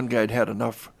know, one guy had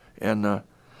enough, and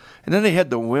then they had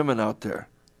the women out there,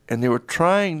 and they were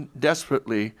trying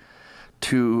desperately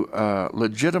to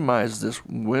legitimize this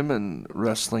women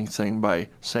wrestling thing by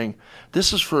saying,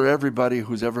 this is for everybody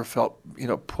who's ever felt, you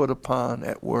know, put upon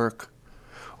at work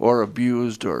or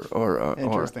abused or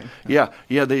Interesting.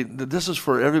 This is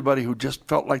for everybody who just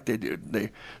felt like they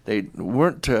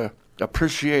weren't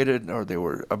appreciated, or they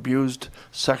were abused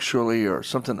sexually or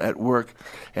something at work,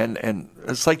 and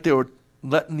it's like they were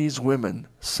letting these women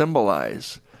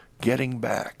symbolize getting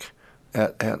back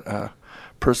at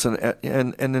person,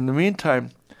 and in the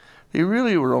meantime, they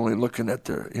really were only looking at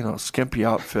their, you know, skimpy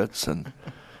outfits and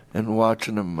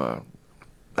watching them. I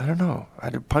don't know,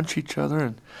 either punch each other,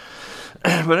 and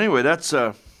but anyway, that's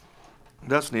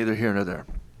that's neither here nor there.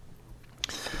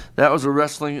 That was a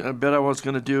wrestling bit I was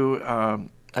going to do.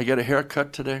 I got a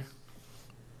haircut today.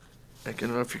 I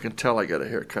don't know if you can tell I got a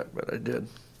haircut, but I did.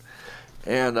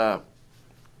 And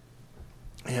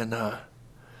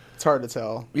It's hard to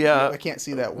tell. Yeah. I can't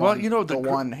see that one. Well, you know, the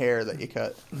one hair that you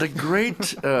cut. The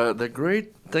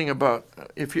great thing about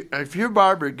if your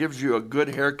barber gives you a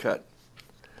good haircut,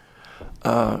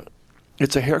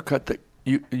 it's a haircut that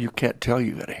you can't tell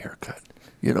you got a haircut.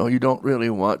 You know, you don't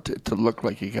really want it to look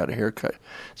like you got a haircut.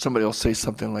 Somebody will say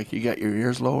something like, "You got your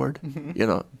ears lowered." You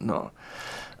know, no.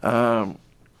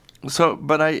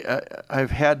 But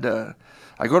I've had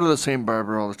I go to the same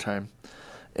barber all the time,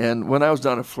 and when I was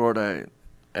down in Florida,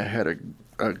 I had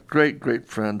a great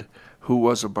friend who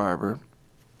was a barber,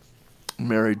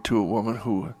 married to a woman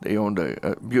who they owned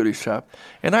a beauty shop,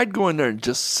 and I'd go in there and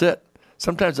just sit.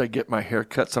 Sometimes I'd get my hair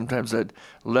cut. Sometimes I'd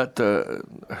let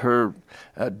her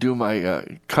do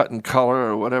my cut and color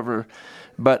or whatever.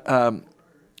 But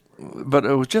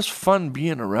it was just fun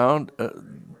being around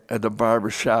at the barber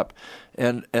shop.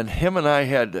 And him and I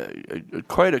had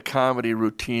quite a comedy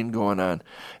routine going on.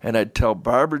 And I'd tell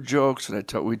barber jokes, and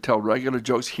we'd tell regular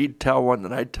jokes. He'd tell one,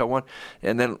 and I'd tell one.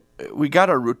 And then we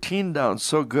got our routine down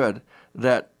so good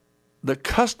that the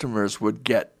customers would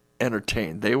get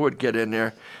entertained. They would get in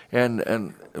there,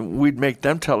 and we'd make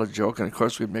them tell a joke, and of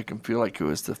course we'd make them feel like it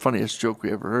was the funniest joke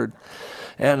we ever heard.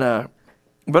 And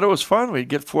but it was fun. We'd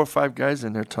get 4 or 5 guys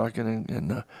in there talking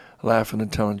and laughing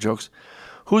and telling jokes.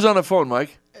 Who's on the phone,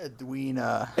 Mike?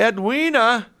 Edwina.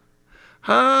 Edwina?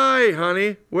 Hi,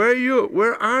 honey. Where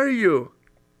are you?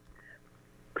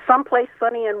 Someplace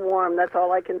sunny and warm. That's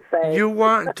all I can say.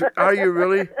 Are you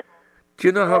really? Do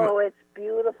you know how? Oh, it's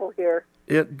beautiful here.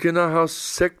 Do you know how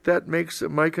sick that makes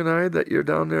Mike and I that you're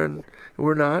down there and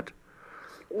we're not?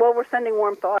 Well, we're sending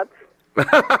warm thoughts.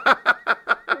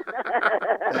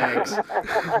 Thanks.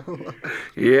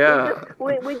 Yeah.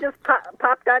 We just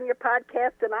popped on your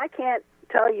podcast, and I can't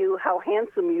tell you how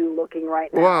handsome you're looking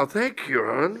right now. Wow, thank you,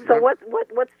 hon. So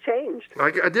what's changed?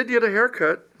 I did get a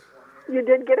haircut. You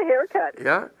did get a haircut.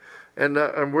 Yeah, and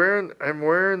I'm wearing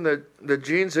the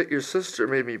jeans that your sister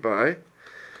made me buy,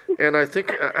 and I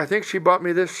think she bought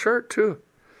me this shirt too.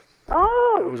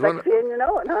 Oh, sexy and you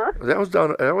know it, huh?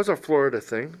 That was a Florida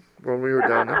thing when we were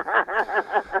down there.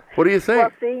 What do you think?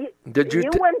 Well, see,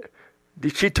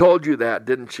 she told you that,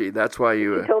 didn't she? That's why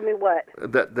you. She told me what?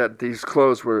 That these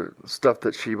clothes were stuff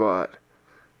that she bought.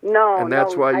 No, and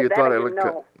that's why you thought I looked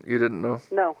good. No. You didn't know?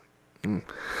 No.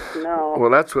 No. Well,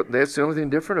 that's the only thing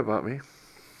different about me.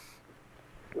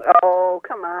 Oh,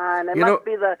 come on. It must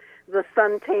be the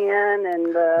suntan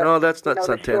and the no, that's not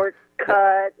suntan. The short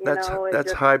cut.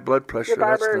 That's high blood pressure. Your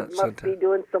barber that's not must suntan. be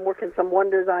working some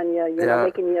wonders on you. You know,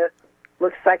 making you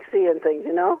look sexy and things.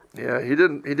 You know. Yeah, he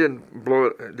didn't blow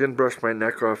it. Didn't brush my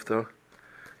neck off though,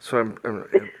 so I'm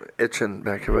itching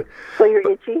back of it. So you're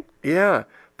itchy. Yeah,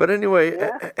 but anyway,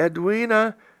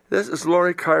 Edwina. This is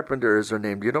Lori Carpenter is her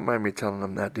name. You don't mind me telling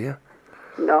them that, do you?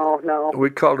 No. We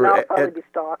called her I'll probably be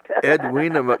stalked.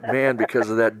 Edwina McMahon because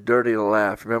of that dirty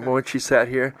laugh. Remember when she sat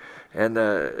here and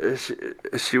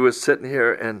she was sitting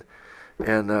here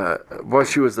and boy,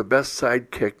 she was the best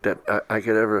sidekick that I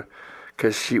could ever.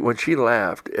 Because when she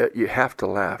laughed, you have to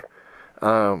laugh.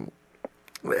 Are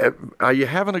you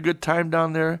having a good time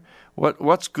down there?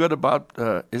 What's good about?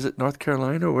 Is it North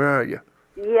Carolina? Where are you?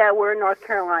 Yeah, we're in North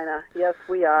Carolina. Yes,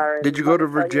 we are. Did you go to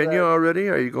Virginia already?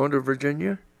 Are you going to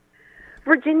Virginia?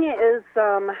 Virginia is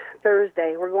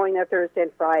Thursday. We're going there Thursday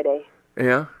and Friday.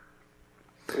 Yeah?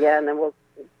 Yeah, and then we'll,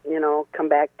 come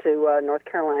back to North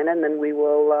Carolina, and then we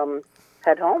will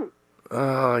head home.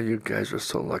 Oh, you guys are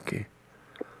so lucky.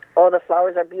 Oh, the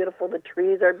flowers are beautiful. The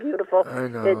trees are beautiful. I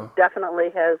know. It definitely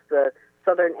has the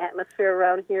southern atmosphere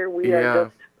around here. We are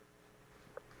just...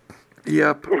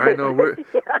 Yep, I know.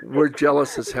 We're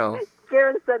jealous as hell.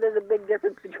 Karen said there's a big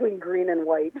difference between green and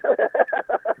white.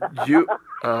 You,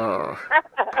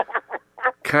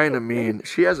 kind of mean.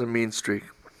 She has a mean streak.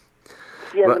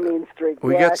 She has a mean streak.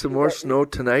 We got some more snow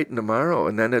tonight and tomorrow,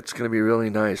 and then it's going to be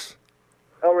really nice.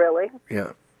 Oh, really?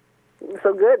 Yeah.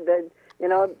 So good. Then,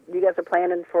 you guys are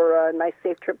planning for a nice,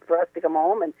 safe trip for us to come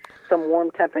home and some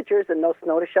warm temperatures and no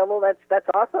snow to shovel. That's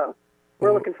awesome.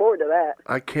 We're looking forward to that.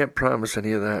 I can't promise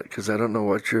any of that because I don't know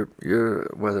what your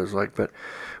weather's like. But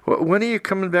when are you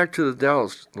coming back to the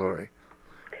Dells, Lori?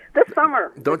 This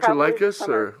summer. Don't you like us,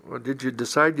 or did you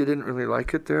decide you didn't really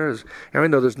like it there? I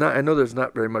know there's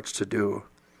not very much to do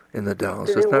in the Dells.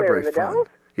 It's not very fun. Dells?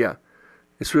 Yeah,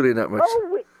 it's really not much.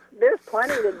 Oh, there's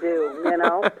plenty to do,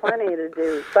 plenty to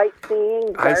do.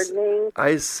 Sightseeing, gardening.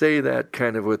 I say that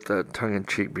kind of with tongue in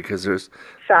cheek because there's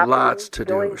Shopping, lots to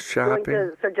do. Shopping.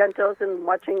 Going to Sargento's and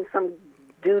watching some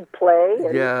dude play.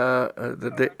 And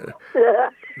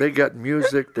they got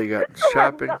music, they got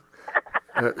shopping,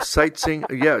 sightseeing.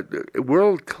 Yeah,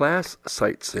 world-class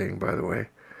sightseeing, by the way.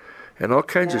 And all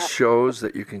kinds of shows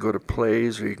that you can go to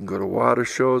plays or you can go to water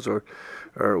shows or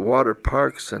water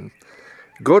parks. And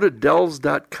go to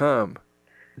Dells.com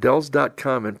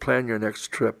and plan your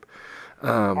next trip.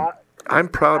 I'm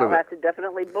proud of it. I'll have to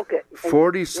definitely book it.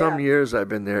 40-some years I've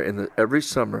been there every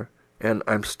summer, and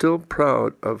I'm still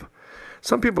proud of.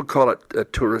 Some people call it a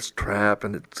tourist trap,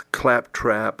 and it's clap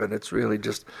trap, and it's really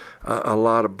just a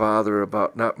lot of bother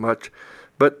about not much.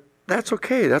 But that's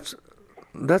okay. That's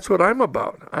what I'm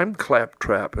about. I'm clap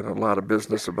trap and a lot of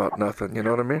business about nothing. You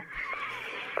know what I mean?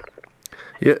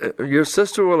 Your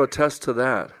sister will attest to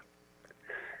that.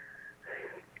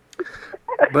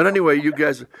 But anyway, you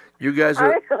guys are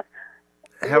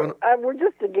having. We're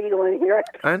just a giggling here.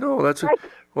 I know that's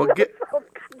well.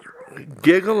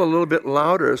 Giggle a little bit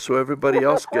louder so everybody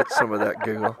else gets some of that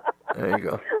giggle. There you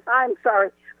go. I'm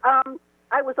sorry.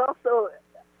 I was also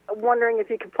wondering if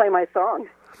you could play my song.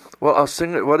 Well, I'll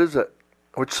sing it. What is it?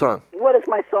 Which song? What is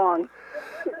my song?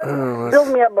 Build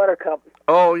Me Up, Buttercup.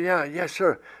 Oh, yeah,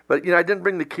 sure. But, I didn't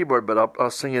bring the keyboard, but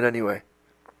I'll sing it anyway.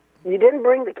 You didn't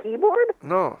bring the keyboard?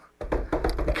 No.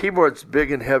 The keyboard's big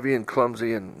and heavy and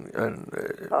clumsy, and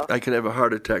I could have a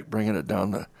heart attack bringing it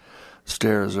down the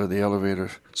stairs or the elevator.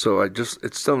 So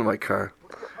it's still in my car.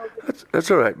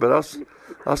 That's all right, but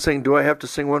I'll sing. Do I have to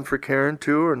sing one for Karen,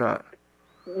 too, or not?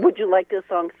 Would you like this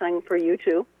song sung for you,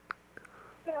 too?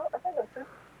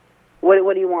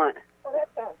 What do you want? Oh, that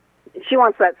song. She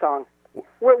wants that song.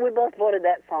 We both voted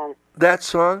that song. That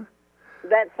song?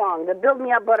 That song, the Build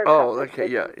Me Up Buttercup. Oh, okay,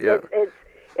 yeah. It's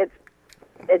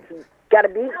got a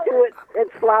beat to it.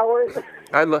 It's flowers.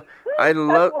 I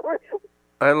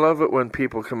love it when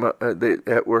people come up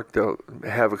at work. They'll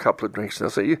have a couple of drinks and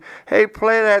they'll say, "Hey,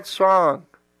 play that song.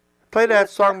 Play that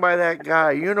song by that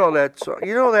guy. You know that song.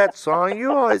 You know that song.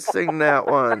 You always sing that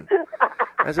one."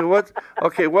 I said, "What?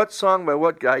 Okay, what song by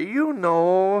what guy? You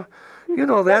know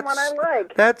that one I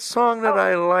like. That song that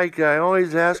I like. I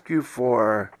always ask you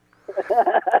for."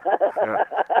 Yeah.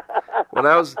 When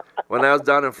I was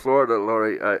down in Florida,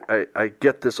 Lori, I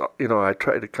get this. I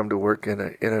try to come to work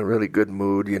in a really good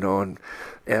mood, and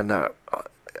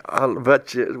I'll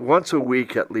bet you once a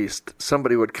week at least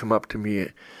somebody would come up to me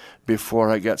before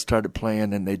I got started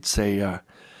playing, and they'd say,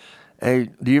 "Hey,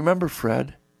 do you remember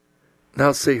Fred?" And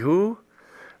I'll say, "Who?"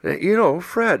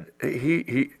 Fred.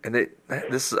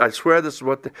 I swear this is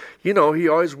what he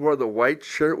always wore the white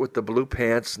shirt with the blue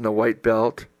pants and the white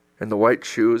belt and the white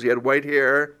shoes. He had white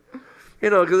hair,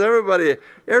 because everybody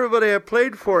I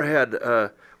played for had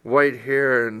white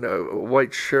hair and a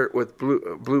white shirt with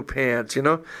blue pants, and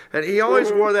he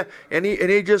always wore that, and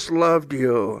he just loved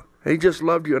you. He just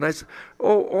loved you. And I said,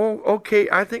 oh, okay,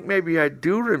 I think maybe I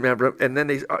do remember him. And then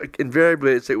they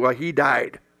invariably say, well, he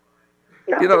died.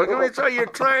 So you're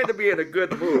trying to be in a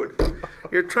good mood.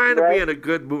 You're trying to be in a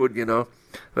good mood, And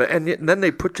then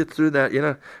they put you through that,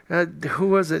 who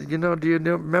was it? Do you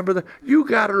remember that? You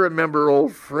got to remember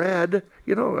old Fred.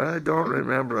 I don't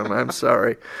remember him. I'm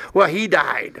sorry. Well, he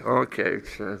died. Okay.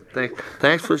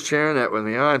 Thanks for sharing that with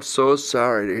me. Oh, I'm so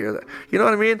sorry to hear that. You know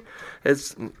what I mean?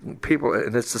 It's people,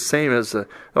 and it's the same as,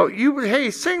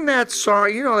 hey, sing that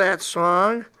song. You know that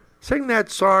song. Sing that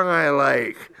song I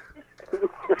like.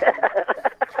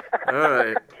 All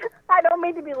right. I don't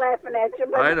mean to be laughing at you,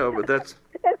 but I know, but that's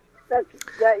that.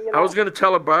 I was going to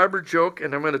tell a barber joke,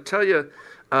 and I'm going to tell you.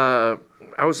 I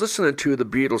was listening to the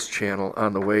Beatles channel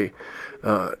on the way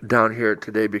down here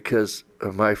today because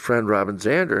my friend Robin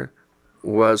Zander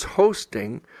was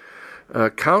hosting a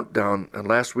countdown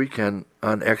last weekend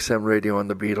on XM radio on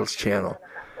the Beatles channel,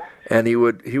 and he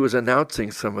was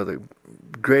announcing some of the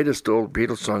greatest old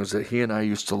Beatles songs that he and I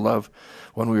used to love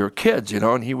when we were kids,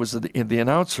 and he was the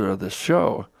announcer of this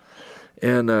show,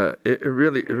 and it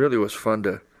really was fun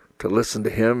to listen to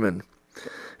him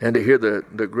and to hear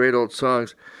the great old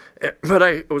songs. But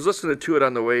I was listening to it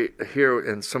on the way here,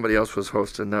 and somebody else was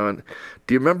hosting now. And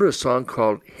do you remember a song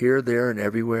called "Here, There, and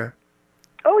Everywhere"?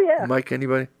 Oh yeah, Mike.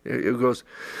 Anybody? It goes,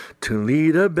 "To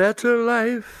lead a better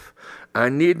life, I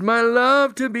need my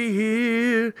love to be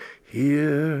here."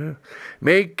 Here,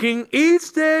 making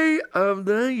each day of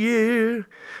the year,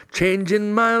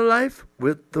 changing my life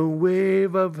with the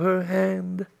wave of her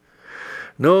hand.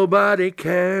 Nobody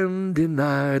can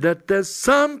deny that there's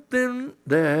something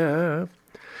there.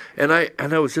 And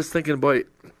I was just thinking, boy,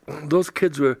 those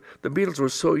kids the Beatles were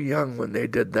so young when they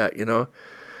did that, you know,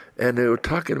 and they were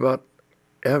talking about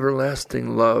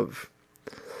everlasting love.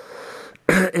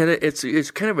 And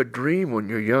it's kind of a dream when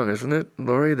you're young, isn't it,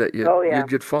 Lori? That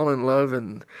you'd fall in love,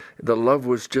 and the love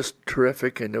was just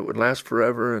terrific, and it would last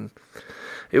forever. And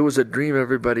it was a dream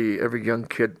every young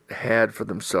kid had for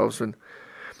themselves. And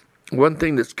one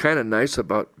thing that's kind of nice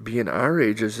about being our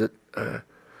age is that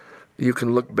you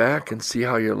can look back and see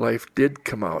how your life did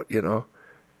come out, you know.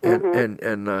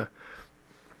 And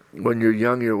when you're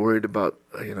young, you're worried about,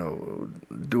 you know,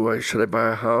 should I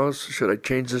buy a house? Should I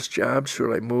change this job?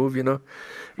 Should I move? You know,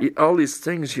 all these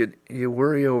things you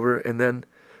worry over, and then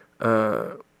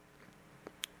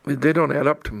they don't add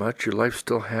up to much. Your life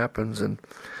still happens, and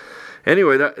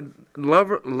anyway, that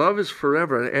love is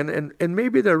forever, and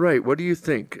maybe they're right. What do you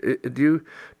think? Do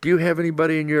you have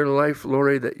anybody in your life,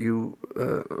 Lori, that you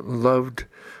loved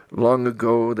long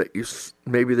ago that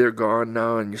maybe they're gone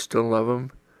now and you still love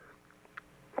them?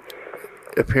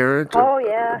 A parent,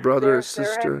 a brother, or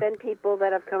sister? There have been people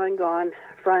that have come and gone,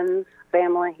 friends,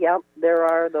 family. Yep, there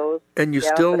are those. And you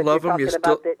still love them? You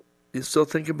still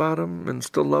think about them and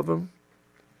still love them?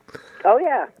 Oh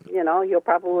yeah, you know, you'll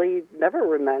probably never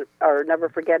remember or never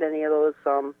forget any of those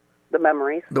the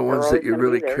memories. The ones that you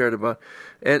really cared about.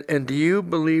 And do you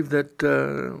believe that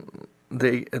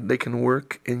they can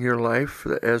work in your life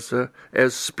as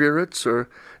spirits, or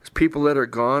as people that are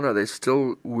gone? Are they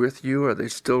still with you? Are they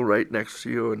still right next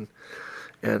to you?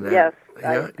 And yes,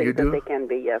 I think that they can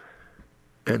be. Yes.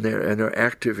 And they're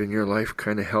active in your life,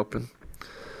 kind of helping.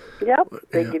 Yep,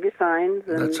 they give you signs,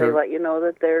 and they let you know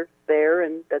that they're there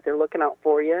and that they're looking out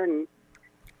for you, and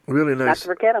really nice. Not to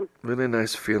forget them. Really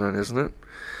nice feeling, isn't it?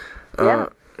 Yeah.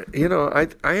 You know,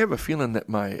 I have a feeling that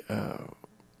my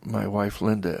wife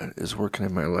Linda is working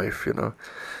in my life, you know,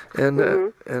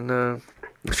 and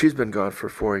she's been gone for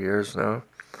 4 years now,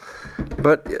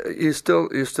 but you still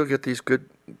get these good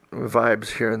vibes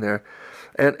here and there,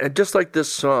 and just like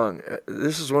this song,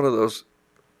 this is one of those.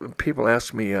 People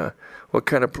ask me, what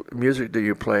kind of music do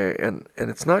you play? And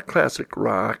it's not classic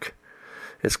rock.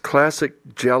 It's classic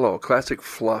jello, classic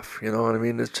fluff. You know what I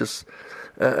mean? It's just,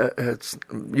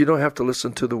 you don't have to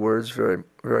listen to the words very,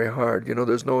 very hard. You know,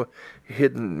 there's no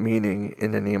hidden meaning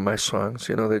in any of my songs.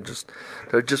 You know, they're just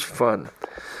fun.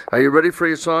 Are you ready for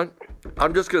your song?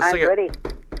 I'm just going to sing it. I'm ready.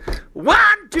 1,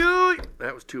 2,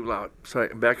 that was too loud. Sorry,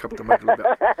 back up the mic a little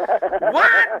bit. 1,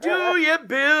 2, you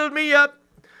build me up.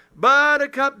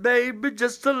 Buttercup, baby,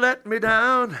 just to let me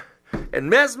down and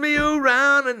mess me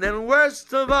around, and then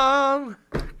worst of all,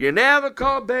 you never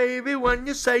call, baby, when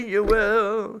you say you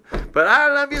will. But I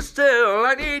love you still.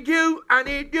 I need you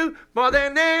more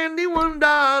than anyone,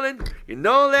 darling. You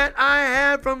know that I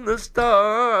have from the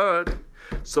start.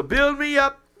 So build me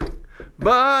up,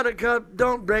 Buttercup,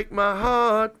 don't break my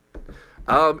heart.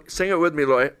 Sing it with me,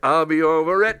 Lloyd. I'll be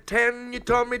over at 10. You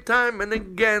told me time and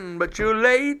again, but you're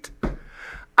late.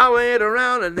 I wait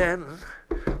around and then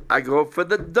I go for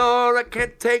the door. I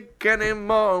can't take any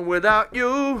more without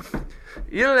you.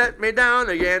 You let me down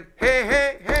again. Hey,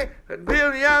 hey, hey,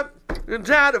 build me up and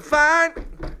try to find.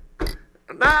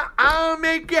 Now I'll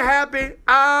make you happy.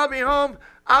 I'll be home.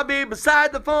 I'll be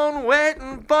beside the phone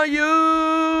waiting for you.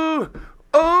 Oh,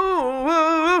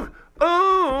 oh, oh,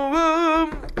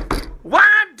 oh.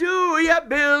 Why do you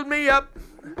build me up?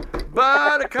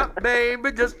 Buttercup,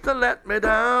 baby, just to let me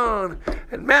down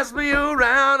and mess me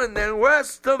around, and then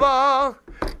worst of all,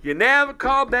 you never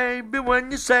call, baby,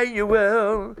 when you say you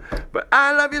will. But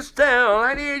I love you still.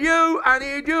 I need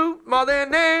you more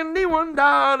than anyone,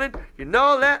 darling. You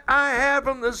know that I have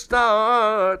from the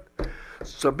start.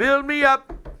 So build me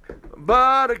up,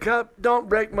 Buttercup, don't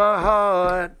break my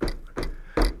heart.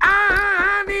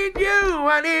 I need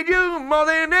you more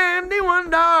than anyone,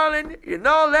 darling. You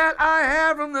know that I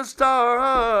have from the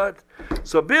start.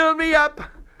 So build me up,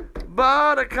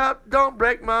 Buttercup, don't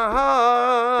break my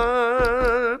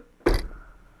heart.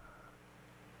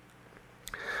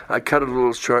 I cut it a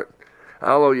little short.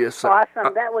 I'll owe you some.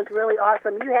 Awesome. That was really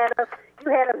awesome. You had us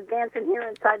dancing here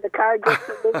inside the car, just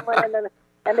the giggling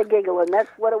and the giggling.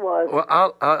 That's what it was. Well,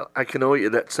 I can owe you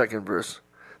that second verse.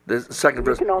 The second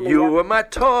verse, you were my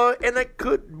toy, and I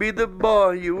could be the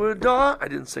boy you adore. I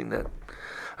didn't sing that.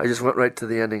 I just went right to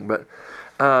the ending. But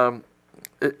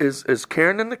is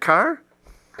Karen in the car?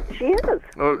 She is.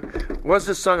 Oh, what's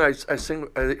this song? I sing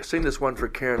this one for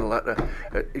Karen a lot.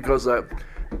 It goes, what'd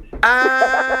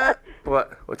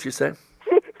she say?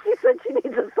 She said she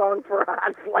needs a song for a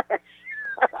hot flash.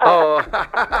 Oh,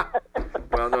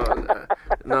 well,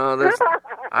 no,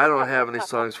 I don't have any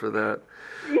songs for that.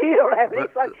 You don't have any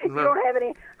songs? You don't have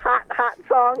any hot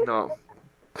songs?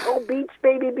 Oh, beach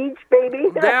baby.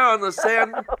 There on the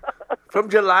sand from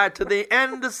July to the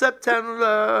end of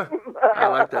September. I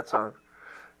like that song.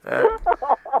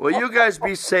 Well, you guys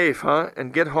be safe, huh?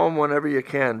 And get home whenever you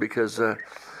can, because I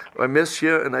miss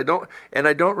you, and I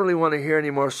don't really want to hear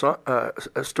any more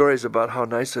stories about how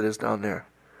nice it is down there,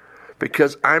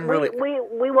 because I'm really.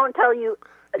 We won't tell you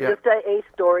just a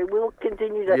story. We'll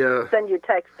continue to send you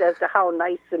texts as to how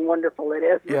nice and wonderful it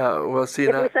is. Yeah, well, see,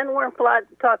 if we send warm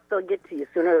thoughts, they'll get to you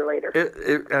sooner or later.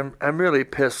 I'm really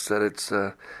pissed that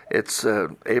it's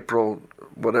April,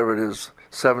 whatever it is,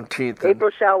 17th.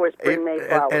 April showers bring May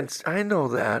flowers. And I know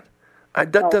that.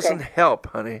 That doesn't help,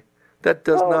 honey. That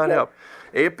does not help.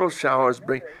 April showers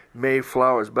bring May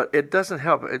flowers, but it doesn't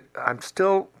help. I'm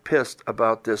still pissed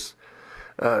about this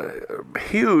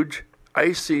huge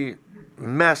icy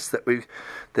mess that we've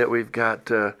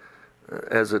got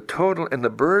as a total, and the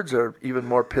birds are even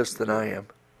more pissed than I am.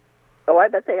 Oh, I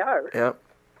bet they are. Yeah,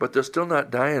 but they're still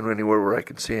not dying anywhere where I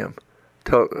can see them.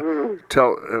 Tell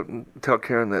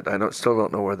Karen that I still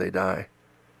don't know where they die.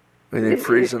 I mean, they're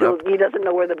freezing up. He doesn't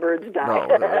know where the birds die.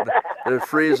 No, they're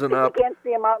freezing up. You can't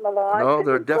see them out in the lawn. No,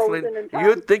 they're definitely.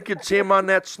 You'd think you'd see them on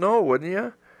that snow, wouldn't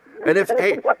you? And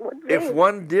if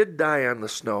one did die on the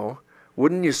snow,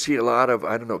 wouldn't you see a lot of,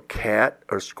 I don't know, cat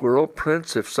or squirrel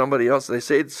prints? If they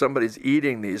say somebody's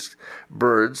eating these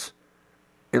birds,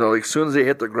 as soon as they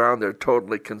hit the ground, they're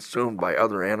totally consumed by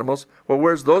other animals. Well,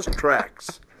 where's those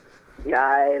tracks? Yeah,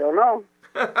 I don't know.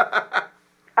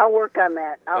 I'll work on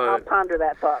that. I'll ponder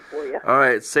that thought for you. All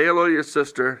right. Say hello to your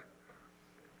sister.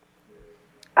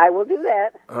 I will do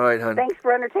that. All right, honey. Thanks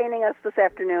for entertaining us this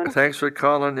afternoon. Thanks for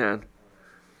calling in.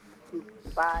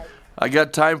 Bye. I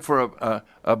got time for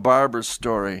a barber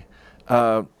story.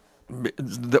 One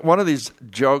of these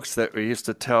jokes that we used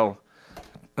to tell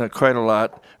quite a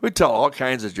lot. We tell all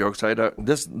kinds of jokes.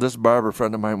 This barber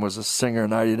friend of mine was a singer,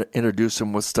 and I introduced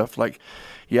him with stuff like,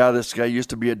 this guy used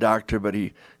to be a doctor, but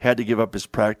he had to give up his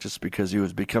practice because he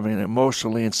was becoming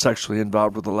emotionally and sexually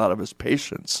involved with a lot of his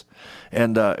patients.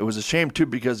 And it was a shame, too,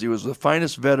 because he was the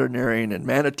finest veterinarian in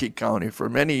Manatee County for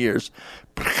many years.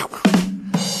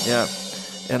 Yeah.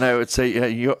 And I would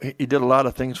say he did a lot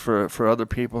of things for other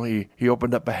people. He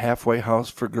opened up a halfway house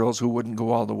for girls who wouldn't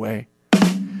go all the way.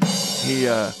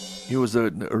 He was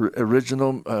an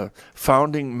original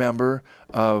founding member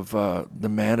of the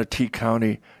Manatee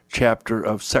County chapter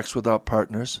of Sex Without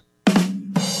Partners.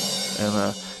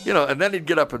 And and then he'd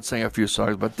get up and sing a few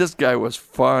songs. But this guy was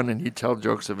fun, and he'd tell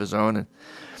jokes of his own. And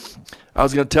I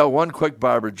was going to tell one quick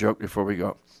barber joke before we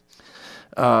go.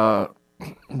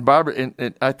 Barber,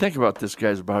 and I think about this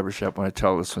guy's barbershop when I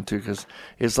tell this one too, because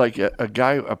it's like a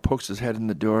guy pokes his head in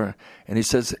the door and he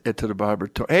says to the barber,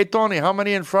 "Hey Tony, how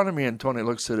many in front of me?" And Tony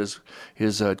looks at his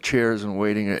chairs and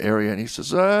waiting area and he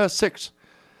says, 6.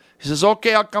 He says,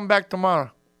 "Okay, I'll come back tomorrow."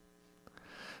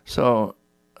 So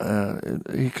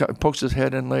he pokes his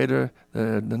head in later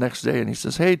the next day and he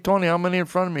says, "Hey Tony, how many in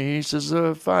front of me?" He says,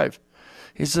 5.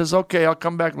 He says, "Okay, I'll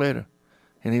come back later,"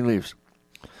 and he leaves.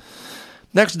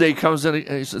 Next day he comes in,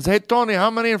 he says, "Hey, Tony,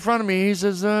 how many in front of me?" He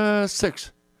says,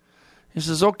 6. He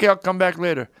says, "Okay, I'll come back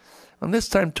later." And this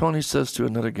time Tony says to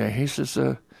another guy, he says,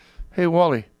 "Hey,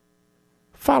 Wally,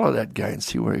 follow that guy and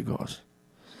see where he goes."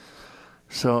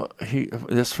 So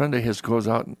this friend of his goes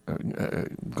out, and a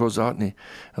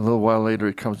little while later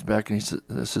he comes back and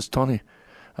he says, "Tony,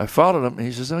 I followed him." And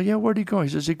he says, "Oh, yeah, where'd he go?" He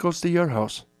says, "He goes to your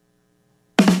house."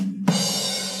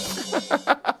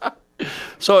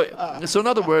 So in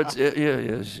other words,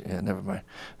 never mind.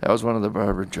 That was one of the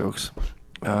barber jokes.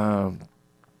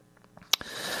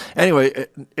 Anyway,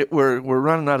 we're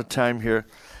running out of time here.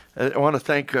 I want to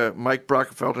thank Mike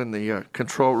Brockfeld in the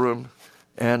control room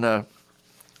and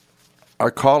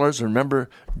our callers. Remember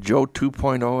Joe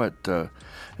 2.0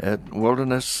 at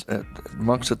Wilderness, at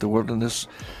Monks at the Wilderness.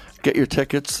 Get your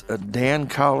tickets. Dan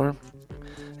Collar.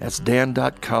 That's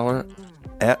dan.collar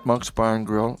at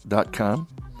monksbarngrill.com.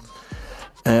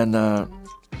 And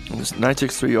it's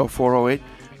 963-0408.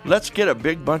 Let's get a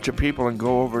big bunch of people and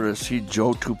go over to see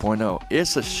Joe 2.0.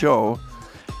 It's a show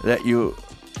that you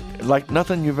like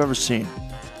nothing you've ever seen.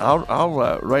 I'll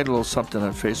write a little something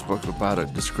on Facebook about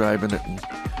it, describing it.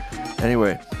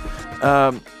 Anyway,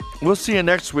 we'll see you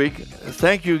next week.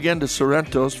 Thank you again to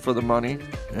Sorrento's for the money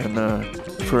and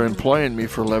for employing me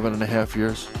for 11 and a half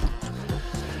years.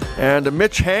 And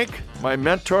Mitch Hank, my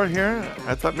mentor here,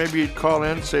 I thought maybe he'd call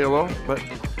in, say hello, but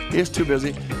he's too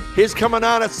busy. He's coming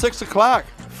on at 6 o'clock,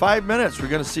 5 minutes. We're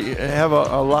going to have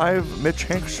a live Mitch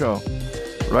Hank show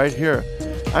right here.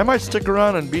 I might stick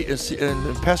around and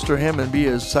pester him and be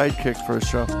his sidekick for a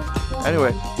show.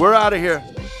 Anyway, we're out of here.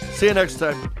 See you next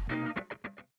time.